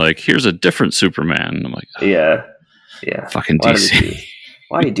 issues, and they're like, "Here's a different Superman." And I'm like, oh, "Yeah, fucking DC.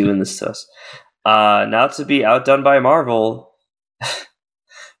 Why are you doing this to us?" Now to be outdone by Marvel,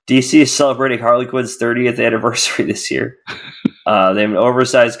 DC is celebrating Harley Quinn's 30th anniversary this year. They have an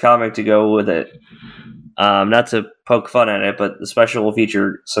oversized comic to go with it. Not to poke fun at it, but the special will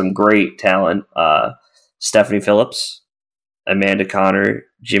feature some great talent: Stephanie Phillips, Amanda Connor,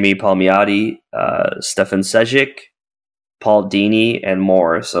 Jimmy Palmiotti, Stefan Sejic, Paul Dini, and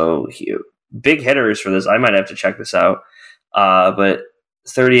more. So big hitters for this. I might have to check this out. But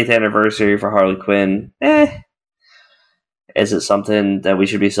 30th anniversary for Harley Quinn. Is it something that we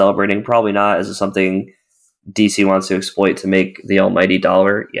should be celebrating? Probably not. Is it something DC wants to exploit to make the almighty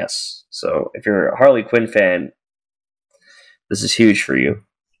dollar? Yes. So if you're a Harley Quinn fan, this is huge for you,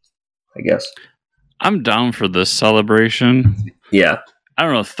 I guess. I'm down for this celebration. Yeah. I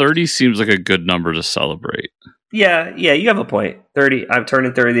don't know. 30 seems like a good number to celebrate. Yeah, you have a point. 30. I'm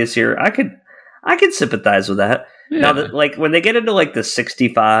turning 30 this year. I could sympathize with that. Yeah. Now that, like, when they get into like the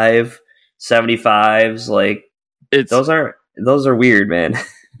 65, 75s, like those are weird, man.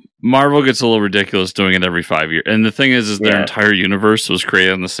 Marvel gets a little ridiculous doing it every 5 years. And the thing is their entire universe was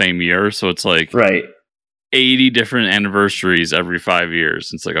created in the same year. So it's like 80 different anniversaries every 5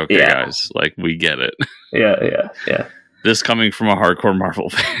 years. It's like, okay, guys, like, we get it. Yeah. This coming from a hardcore Marvel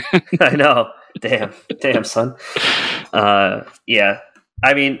fan. I know. Damn, son. Yeah.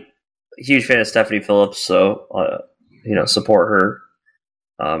 I mean, huge fan of Stephanie Phillips, so support her.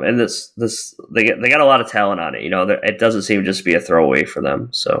 And this they got a lot of talent on it. It doesn't seem just to be a throwaway for them.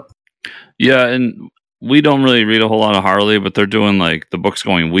 So yeah, and we don't really read a whole lot of Harley, but they're doing like the book's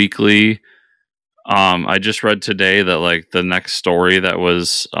going weekly. I just read today that like the next story that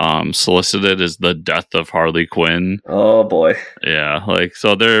was solicited is the death of Harley Quinn. Oh boy. Yeah, like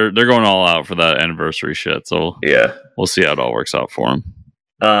so they're going all out for that anniversary shit. So yeah, we'll see how it all works out for them.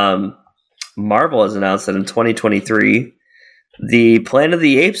 Marvel has announced that in 2023, the Planet of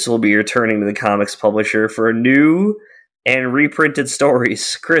the Apes will be returning to the comics publisher for new and reprinted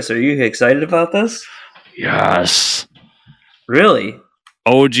stories. Chris, are you excited about this? Yes. Really?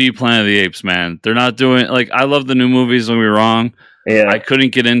 OG Planet of the Apes, man. They're not doing like I love the new movies, don't get me wrong. Yeah. I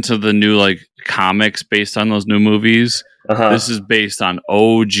couldn't get into the new like comics based on those new movies. This is based on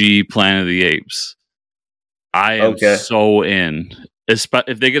OG Planet of the Apes. I am so in.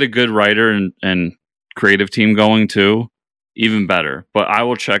 If they get a good writer and creative team going too, even better. But I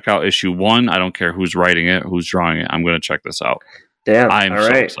will check out issue 1. I don't care who's writing it, who's drawing it. I'm going to check this out. Damn. I'm so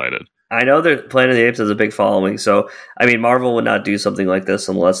excited. I know that Planet of the Apes has a big following, so I mean, Marvel would not do something like this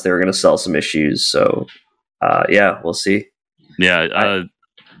unless they were going to sell some issues. So, we'll see. Yeah,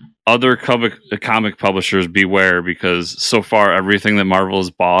 other comic publishers beware, because so far everything that Marvel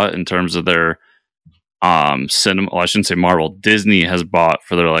has bought in terms of their cinema, I shouldn't say Marvel, Disney has bought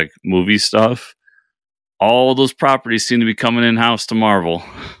for their like movie stuff. All those properties seem to be coming in house to Marvel.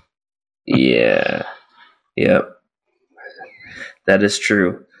 Yeah, yep, that is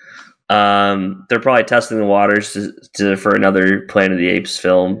true. They're probably testing the waters for another Planet of the Apes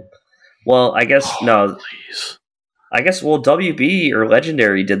film. Well, I guess no. Please. I guess WB or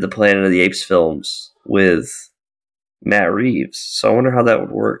Legendary did the Planet of the Apes films with Matt Reeves, so I wonder how that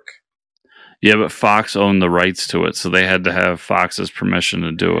would work. Yeah, but Fox owned the rights to it, so they had to have Fox's permission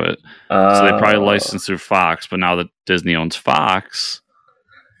to do it. So they probably licensed through Fox, but now that Disney owns Fox,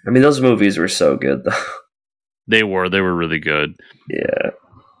 I mean, those movies were so good, though. They were really good. Yeah.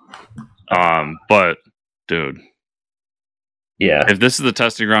 But dude, yeah, if this is the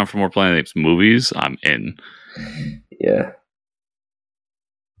testing ground for more Planet of the Apes movies, I'm in.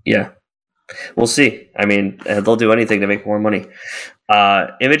 Yeah, we'll see. I mean, they'll do anything to make more money.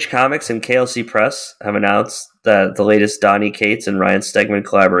 Image Comics and KLC Press have announced that the latest Donny Cates and Ryan Stegman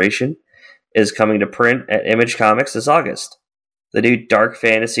collaboration is coming to print at Image Comics this August. The new dark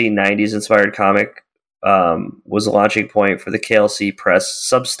fantasy 90s inspired comic was a launching point for the KLC Press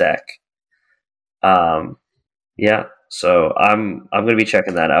Substack. So I'm going to be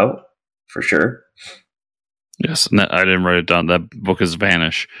checking that out for sure. Yes, I didn't write it down. That book is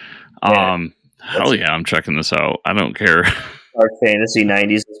Vanish. Hell yeah, I'm checking this out. I don't care. Dark fantasy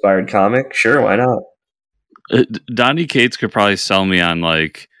 90s inspired comic? Sure, why not? Donny Cates could probably sell me on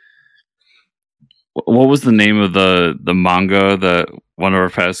like, what was the name of the manga that one of our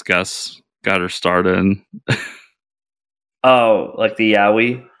past guests got her start in? Oh, like the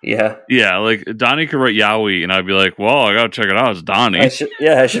Yaoi? Yeah. Yeah, like Donnie could write Yaoi, and I'd be like, well, I gotta check it out. It's Donnie. I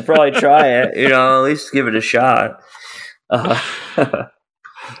should probably try it. At least give it a shot. That's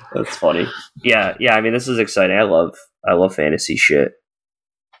funny. Yeah. I mean, this is exciting. I love fantasy shit.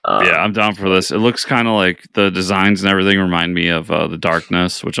 I'm down for this. It looks kind of like the designs and everything remind me of The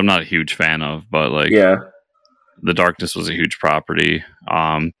Darkness, which I'm not a huge fan of, but like, The Darkness was a huge property.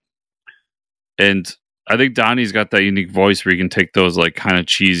 And I think Donnie's got that unique voice where you can take those like kind of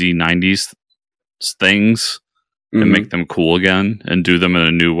cheesy 90s things and make them cool again and do them in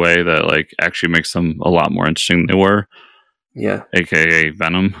a new way that like actually makes them a lot more interesting than they were. Yeah. AKA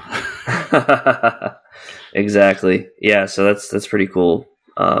Venom. Exactly. Yeah, so that's pretty cool.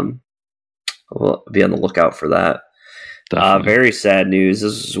 We'll be on the lookout for that. Very sad news.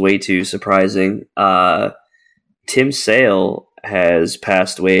 This is way too surprising. Tim Sale has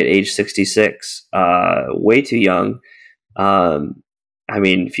passed away at age 66. Way too young. I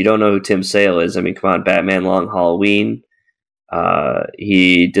mean, if you don't know who Tim Sale is, I mean, come on, Batman Long Halloween.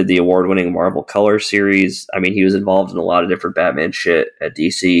 He did the award-winning Marvel Color series. I mean, he was involved in a lot of different Batman shit at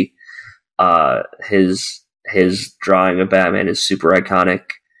DC. His drawing of Batman is super iconic.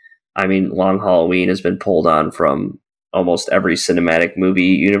 I mean, Long Halloween has been pulled on from almost every cinematic movie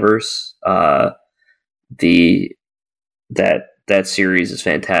universe. That series is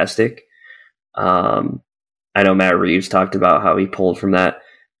fantastic. I know Matt Reeves talked about how he pulled from that.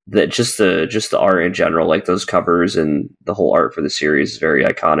 the art in general, like those covers and the whole art for the series is very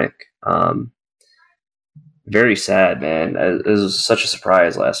iconic. Very sad, man. It was such a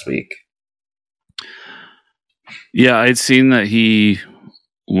surprise last week. Yeah, I'd seen that he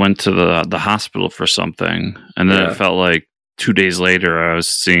went to the hospital for something, and then it felt like 2 days later I was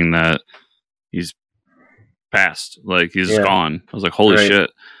seeing that he's passed. Like, he's gone. I was like, holy shit.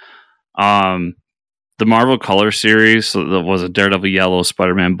 The Marvel Color series, so that was a Daredevil Yellow,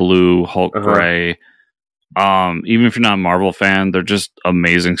 Spider-Man Blue, Hulk Gray. Even if you're not a Marvel fan, they're just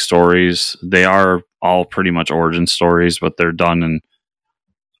amazing stories. They are all pretty much origin stories, but they're done in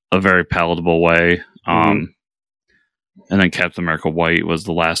a very palatable way. And then Captain America White was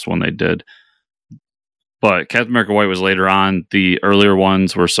the last one they did. But Captain America White was later on. The earlier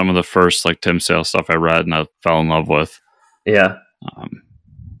ones were some of the first, like, Tim Sale stuff I read and I fell in love with. Yeah.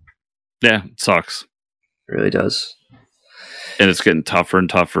 Yeah, it sucks. It really does. And it's getting tougher and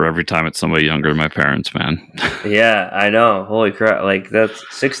tougher every time it's somebody younger than my parents, man. Yeah, I know. Holy crap. Like, that's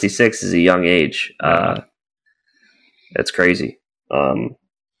 66 is a young age. That's crazy.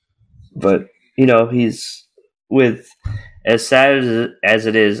 But, you know, he's with as sad as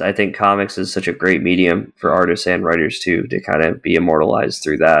it is, I think comics is such a great medium for artists and writers too, to kind of be immortalized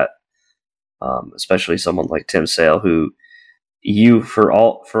through that. Especially someone like Tim Sale, who you for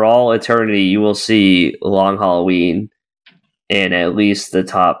all eternity you will see Long Halloween in at least the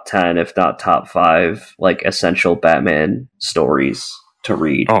top 10, if not top 5, like essential Batman stories to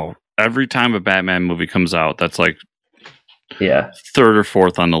read. Oh, every time a Batman movie comes out, that's like third or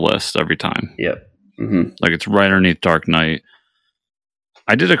fourth on the list every time. Yep. Mm-hmm. Like, it's right underneath Dark Knight.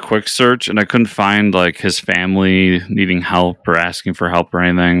 I did a quick search and I couldn't find like his family needing help or asking for help or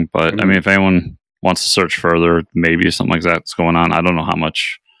anything. But I mean, if anyone wants to search further, maybe something like that's going on. I don't know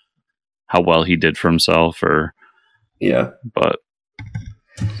how well he did for himself or but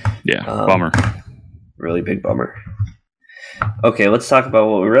bummer. Really big bummer. Okay, let's talk about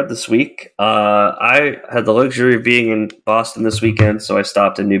what we read this week. I had the luxury of being in Boston this weekend, so I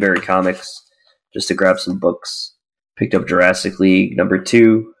stopped in Newbury Comics just to grab some books. Picked up Jurassic League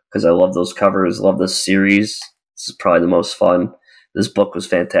 #2 because I love those covers, love this series. This is probably the most fun. This book was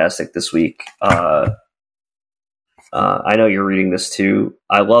fantastic this week. I know you're reading this too.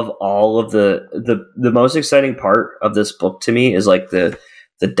 I love all of the most exciting part of this book to me is like the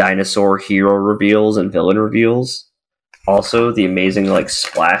dinosaur hero reveals and villain reveals. Also, the amazing like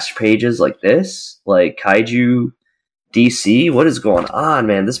splash pages like this, like Kaiju DC. What is going on,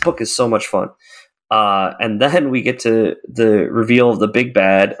 man? This book is so much fun. And then we get to the reveal of the big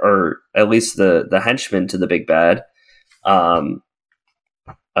bad, or at least the henchman to the big bad.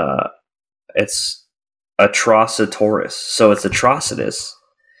 It's Atrocitoris. So it's Atrocitus.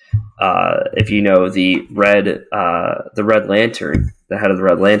 If you know the Red Lantern, the head of the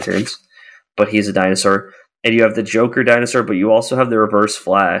Red Lanterns, but he's a dinosaur. And you have the Joker dinosaur, but you also have the Reverse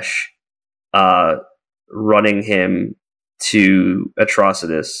Flash, running him to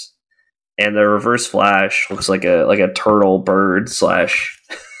Atrocitus. And the Reverse Flash looks like a turtle bird /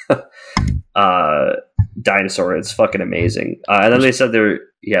 dinosaur. It's fucking amazing. And then they said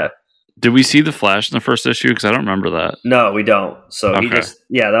Did we see the Flash in the first issue? Because I don't remember that. No, we don't. So okay.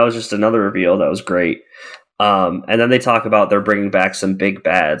 That was just another reveal. That was great. And then they talk about they're bringing back some big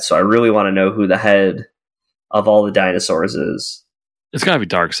bads. So I really want to know who the head of all the dinosaurs is. It's got to be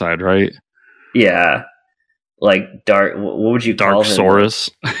Darkseid, right? Yeah. Like Dark, what would you call him?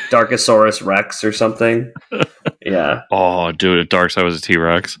 Darkosaurus Rex or something. Yeah. Oh, dude, if Darkseid was a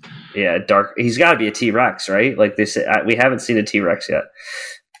T-Rex. Yeah, he's got to be a T-Rex, right? Like they say, we haven't seen a T-Rex yet.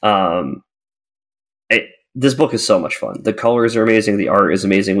 This book is so much fun. The colors are amazing. The art is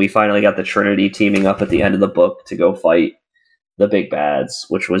amazing. We finally got the Trinity teaming up at the end of the book to go fight the big bads,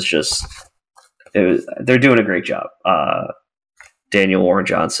 which was just they're doing a great job. Daniel Warren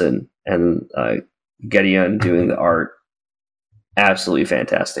Johnson and Gideon doing the art, absolutely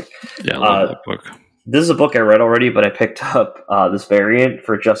fantastic. Yeah, I love that book. This is a book I read already, but I picked up this variant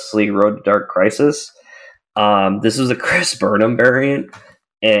for Justice League Road to Dark Crisis. This was a Chris Burnham variant,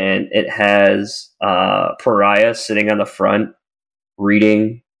 and it has Pariah sitting on the front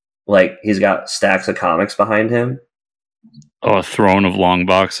reading, like he's got stacks of comics behind him. Oh, a throne of long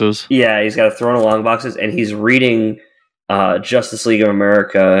boxes? Yeah, he's got a throne of long boxes, and he's reading Justice League of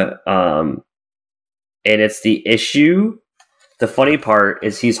America, and it's the issue. The funny part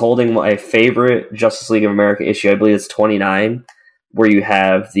is he's holding my favorite Justice League of America issue. I believe it's 29, where you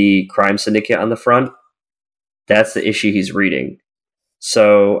have the crime syndicate on the front. That's the issue he's reading.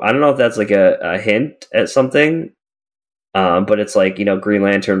 So I don't know if that's like a hint at something, but it's like, you know, Green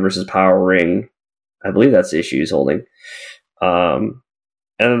Lantern versus Power Ring. I believe that's the issue he's holding. And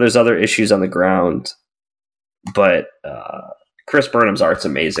then there's other issues on the ground, but Chris Burnham's art's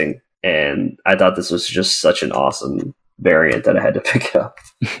amazing, and I thought this was just such an awesome variant that I had to pick up.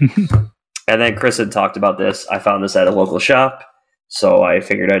 And then Chris had talked about this. I found this at a local shop, so I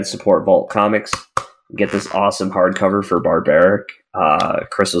figured I'd support Vault Comics, get this awesome hardcover for Barbaric.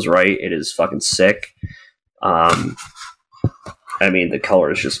 Chris was right. It is fucking sick. I mean, the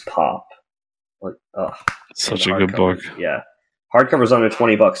colors just pop. Like, such a good book. Yeah. Hardcover's under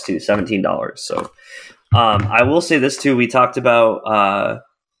 $20 too, $17. So, I will say this too. We talked about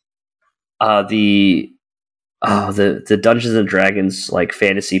the Dungeons and Dragons like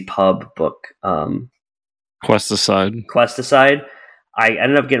fantasy pub book, Questicide. I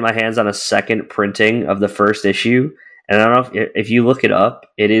ended up getting my hands on a second printing of the first issue, and I don't know if you look it up,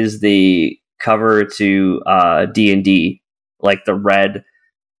 it is the cover to D&D, like the red.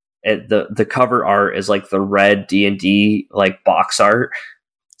 The cover art is like the red D&D like box art.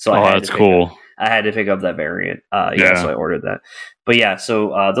 So that's cool. I had to pick up that variant. So I ordered that. But yeah,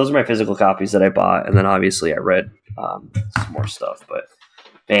 so those are my physical copies that I bought, and then obviously I read some more stuff. But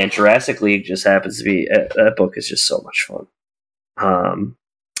man, Jurassic League just happens to be that book is just so much fun.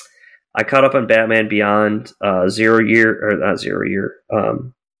 I caught up on Batman Beyond Neo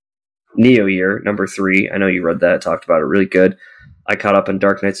Year number 3. I know you read that, talked about it, really good. I caught up on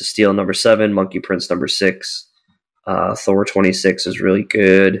Dark Knights of Steel number 7, Monkey Prince number 6, Thor 26 is really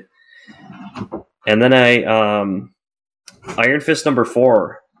good. And then Iron Fist number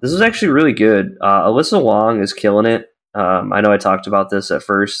 4. This is actually really good. Alyssa Wong is killing it. I know I talked about this at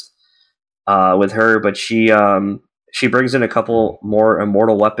first with her, but she brings in a couple more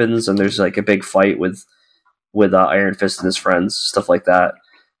immortal weapons, and there's like a big fight with Iron Fist and his friends, stuff like that.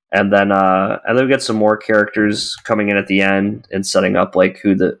 And then we get some more characters coming in at the end and setting up like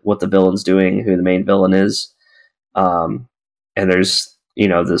what the villain's doing, who the main villain is. And there's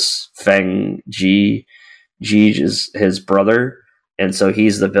this Feng Ji is his brother, and so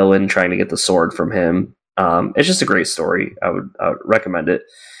he's the villain trying to get the sword from him. It's just a great story. I would recommend it.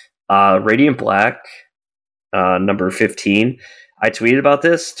 Radiant Black, number 15. I tweeted about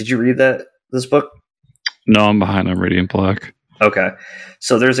this. Did you read this book? No, I'm behind on Radiant Black. Okay,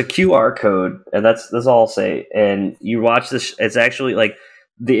 so there's a QR code, and that's all I'll say. And you watch this; it's actually like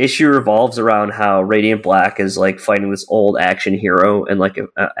the issue revolves around how Radiant Black is like fighting this old action hero in like an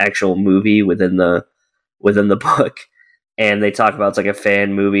actual movie within the book. And they talk about it's like a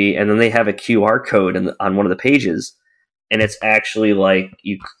fan movie, and then they have a QR code on one of the pages, and it's actually like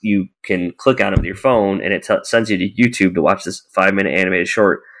you can click on it with your phone, and it sends you to YouTube to watch this 5-minute animated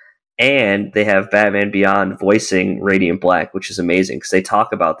short. And they have Batman Beyond voicing Radiant Black, which is amazing because they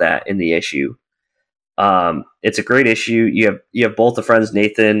talk about that in the issue. It's a great issue. You have both the friends,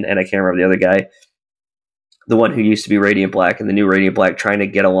 Nathan and I can't remember the other guy, the one who used to be Radiant Black and the new Radiant Black, trying to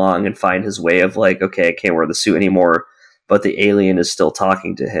get along and find his way of like, okay, I can't wear the suit anymore, but the alien is still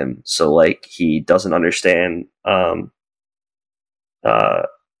talking to him, so like he doesn't understand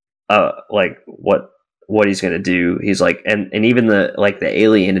like what he's going to do. He's like, and even the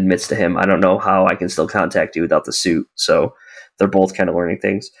alien admits to him, I don't know how I can still contact you without the suit. So they're both kind of learning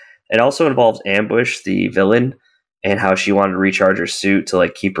things. It also involves Ambush, the villain, and how she wanted to recharge her suit to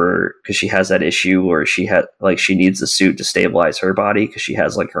like keep her, because she has that issue where she needs the suit to stabilize her body because she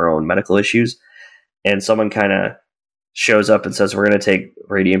has like her own medical issues. And someone kind of shows up and says, we're going to take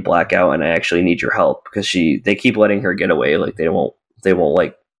Radiant Black out, and I actually need your help, because they keep letting her get away. Like they won't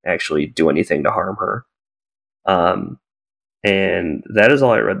like actually do anything to harm her. And that is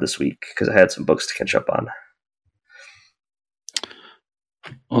all I read this week because I had some books to catch up on.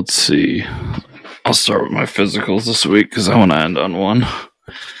 Let's see. I'll start with my physicals this week because I want to end on one.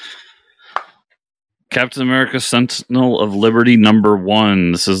 Captain America Sentinel of Liberty number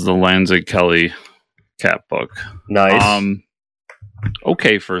 1. This is the Lanza Kelly Cap book. Nice.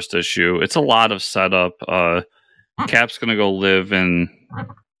 Okay, first issue. It's a lot of setup. Cap's going to go live in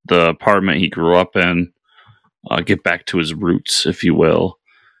the apartment he grew up in. Get back to his roots, if you will.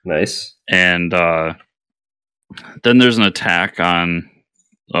 Nice. And then there's an attack on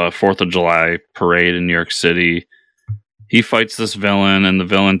 4th of July parade in New York City. He fights this villain, and the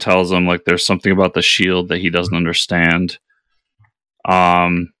villain tells him like there's something about the shield that he doesn't understand.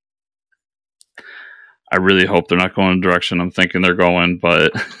 I really hope they're not going in the direction I'm thinking they're going,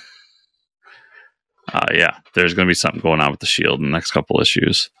 but yeah, there's going to be something going on with the shield in the next couple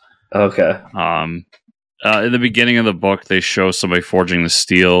issues. Okay. In the beginning of the book, they show somebody forging the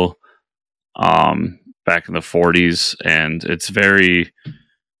steel back in the 40s, and it's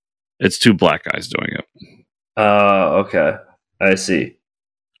 2 black guys doing it. Okay. I see.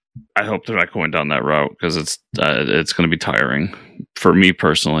 I hope they're not going down that route because it's going to be tiring for me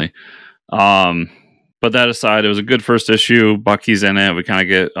personally. But that aside, it was a good first issue. Bucky's in it. We kind of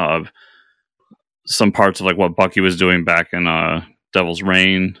get some parts of like what Bucky was doing back in Devil's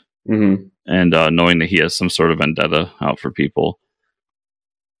Reign, and knowing that he has some sort of vendetta out for people.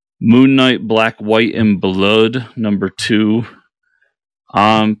 Moon Knight, Black, White, and Blood, number 2.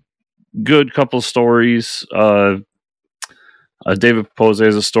 Good couple of stories. David Pose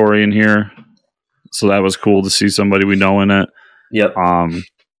has a story in here, so that was cool to see somebody we know in it. Yep.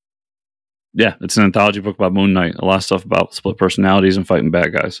 Yeah, it's an anthology book about Moon Knight. A lot of stuff about split personalities and fighting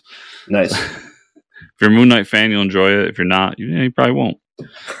bad guys. Nice. If you're a Moon Knight fan, you'll enjoy it. If you're not, you probably won't.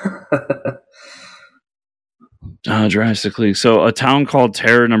 Drastically. So, A Town Called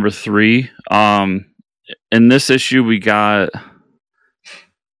Terror, number 3. In this issue, we got...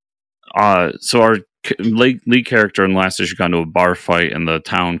 so our lead character in the last issue got into a bar fight in the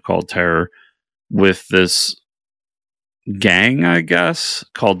town called Terror with this gang, I guess,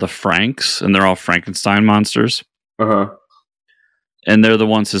 called the Franks, and they're all Frankenstein monsters. And they're the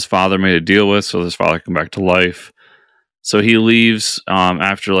ones his father made a deal with, so his father come back to life. So he leaves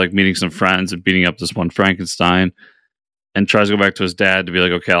after like meeting some friends and beating up this one Frankenstein, and tries to go back to his dad to be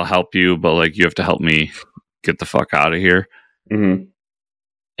like, okay, I'll help you, but like you have to help me get the fuck out of here.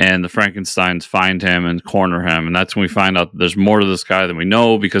 And the Frankensteins find him and corner him, and that's when we find out that there's more to this guy than we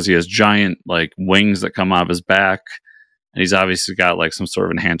know, because he has giant like wings that come out of his back, and he's obviously got like some sort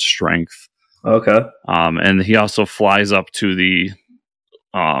of enhanced strength. Okay. And he also flies up to the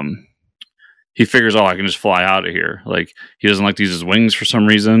he figures, I can just fly out of here. Like, he doesn't like to use his wings for some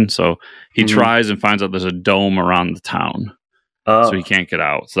reason, so he tries and finds out there's a dome around the town. So he can't get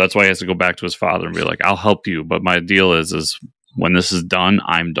out. So that's why he has to go back to his father and be like, I'll help you, but my deal is when this is done,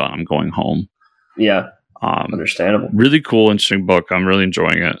 I'm done. I'm going home. Yeah. Understandable. Really cool, interesting book. I'm really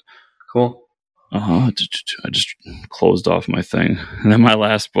enjoying it. Cool. I just closed off my thing. And then my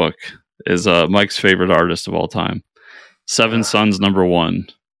last book is Mike's favorite artist of all time, Seven Sons, number 1,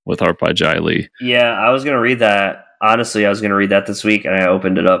 with art by Jai Lee. Yeah, I was going to read that. Honestly, I was going to read that this week, and I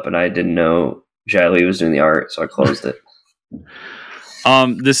opened it up, and I didn't know Jai Lee was doing the art, so I closed it.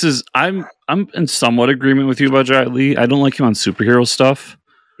 I'm in somewhat agreement with you about Jai Lee. I don't like him on superhero stuff.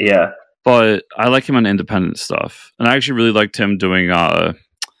 Yeah. But I like him on independent stuff. And I actually really liked him doing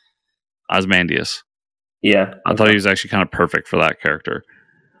Ozymandias. Yeah. I thought he was actually kind of perfect for that character.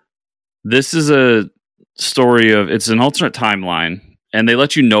 This is a story of, it's an alternate timeline, and they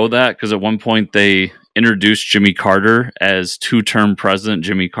let you know that because at one point they introduced Jimmy Carter as 2-term President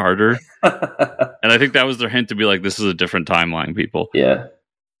Jimmy Carter. And I think that was their hint to be like, this is a different timeline, people. Yeah.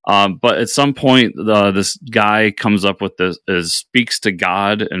 But at some point, this guy comes up with this, speaks to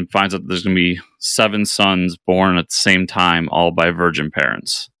God and finds out there's going to be 7 sons born at the same time, all by virgin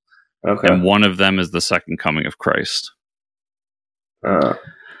parents. Okay. And one of them is the second coming of Christ.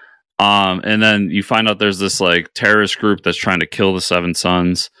 And then you find out there's this like terrorist group that's trying to kill the 7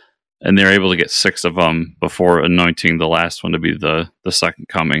 sons, and they're able to get 6 of them before anointing the last one to be the second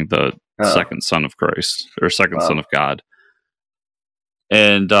coming, the second son of Christ, or second son of God.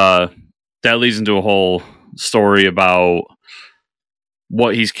 And that leads into a whole story about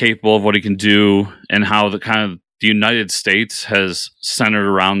what he's capable of, what he can do, and how the kind of the United States has centered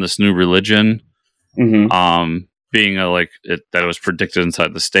around this new religion, being that it was predicted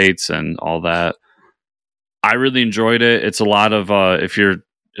inside the States and all that. I really enjoyed it. It's a lot of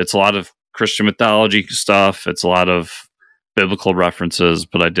it's a lot of Christian mythology stuff. It's a lot of biblical references,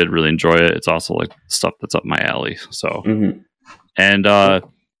 but I did really enjoy it. It's also like stuff that's up my alley. So. And I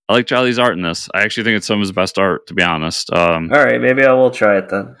like Jai Lee's art in this. I actually think it's some of his best art, to be honest. All right, maybe I will try it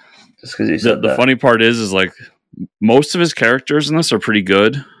then. Just because you said the funny part is like most of his characters in this are pretty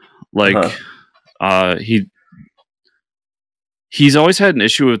good. Like he's always had an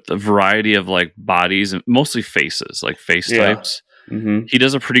issue with a variety of like bodies and mostly faces, like face types. He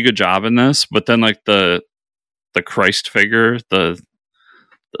does a pretty good job in this, but then like the Christ figure, the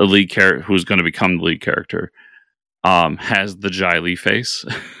lead character who's going to become the lead character. Has the Jai Lee face.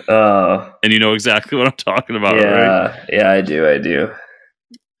 And you know exactly what I'm talking about, right? Yeah, I do.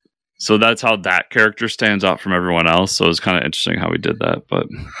 So that's how that character stands out from everyone else. So it's kind of interesting how he did that, but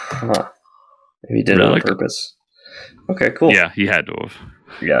maybe he did it on purpose. Okay, cool. Yeah, he had to have.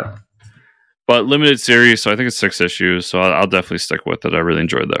 Yeah. But limited series, so I think it's 6 issues, so I'll definitely stick with it. I really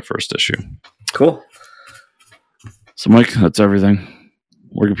enjoyed that first issue. Cool. So Mike, that's everything.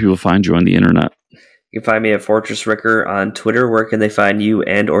 Where can people find you on the internet? You can find me at Fortress Ricker on Twitter. Where can they find you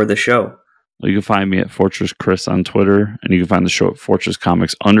and or the show? Well, you can find me at Fortress Chris on Twitter, and you can find the show at Fortress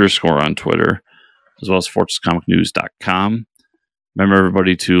Comics _ on Twitter, as well as FortressComicNews.com. Remember,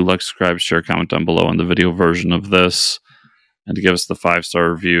 everybody, to like, subscribe, share, comment down below on the video version of this. and to give us the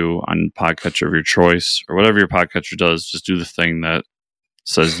 5-star review on podcatcher of your choice, or whatever your podcatcher does. Just do the thing that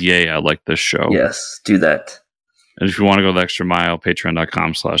says, yay, I like this show. Yes, do that. And if you want to go the extra mile,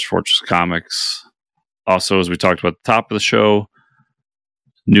 patreon.com/Fortress Comics. Also, as we talked about at the top of the show,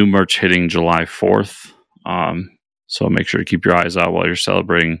 new merch hitting July 4th. So make sure to keep your eyes out while you're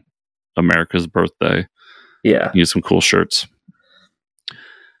celebrating America's birthday. Yeah. Get some cool shirts.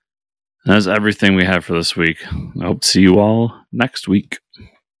 That's everything we have for this week. I hope to see you all next week.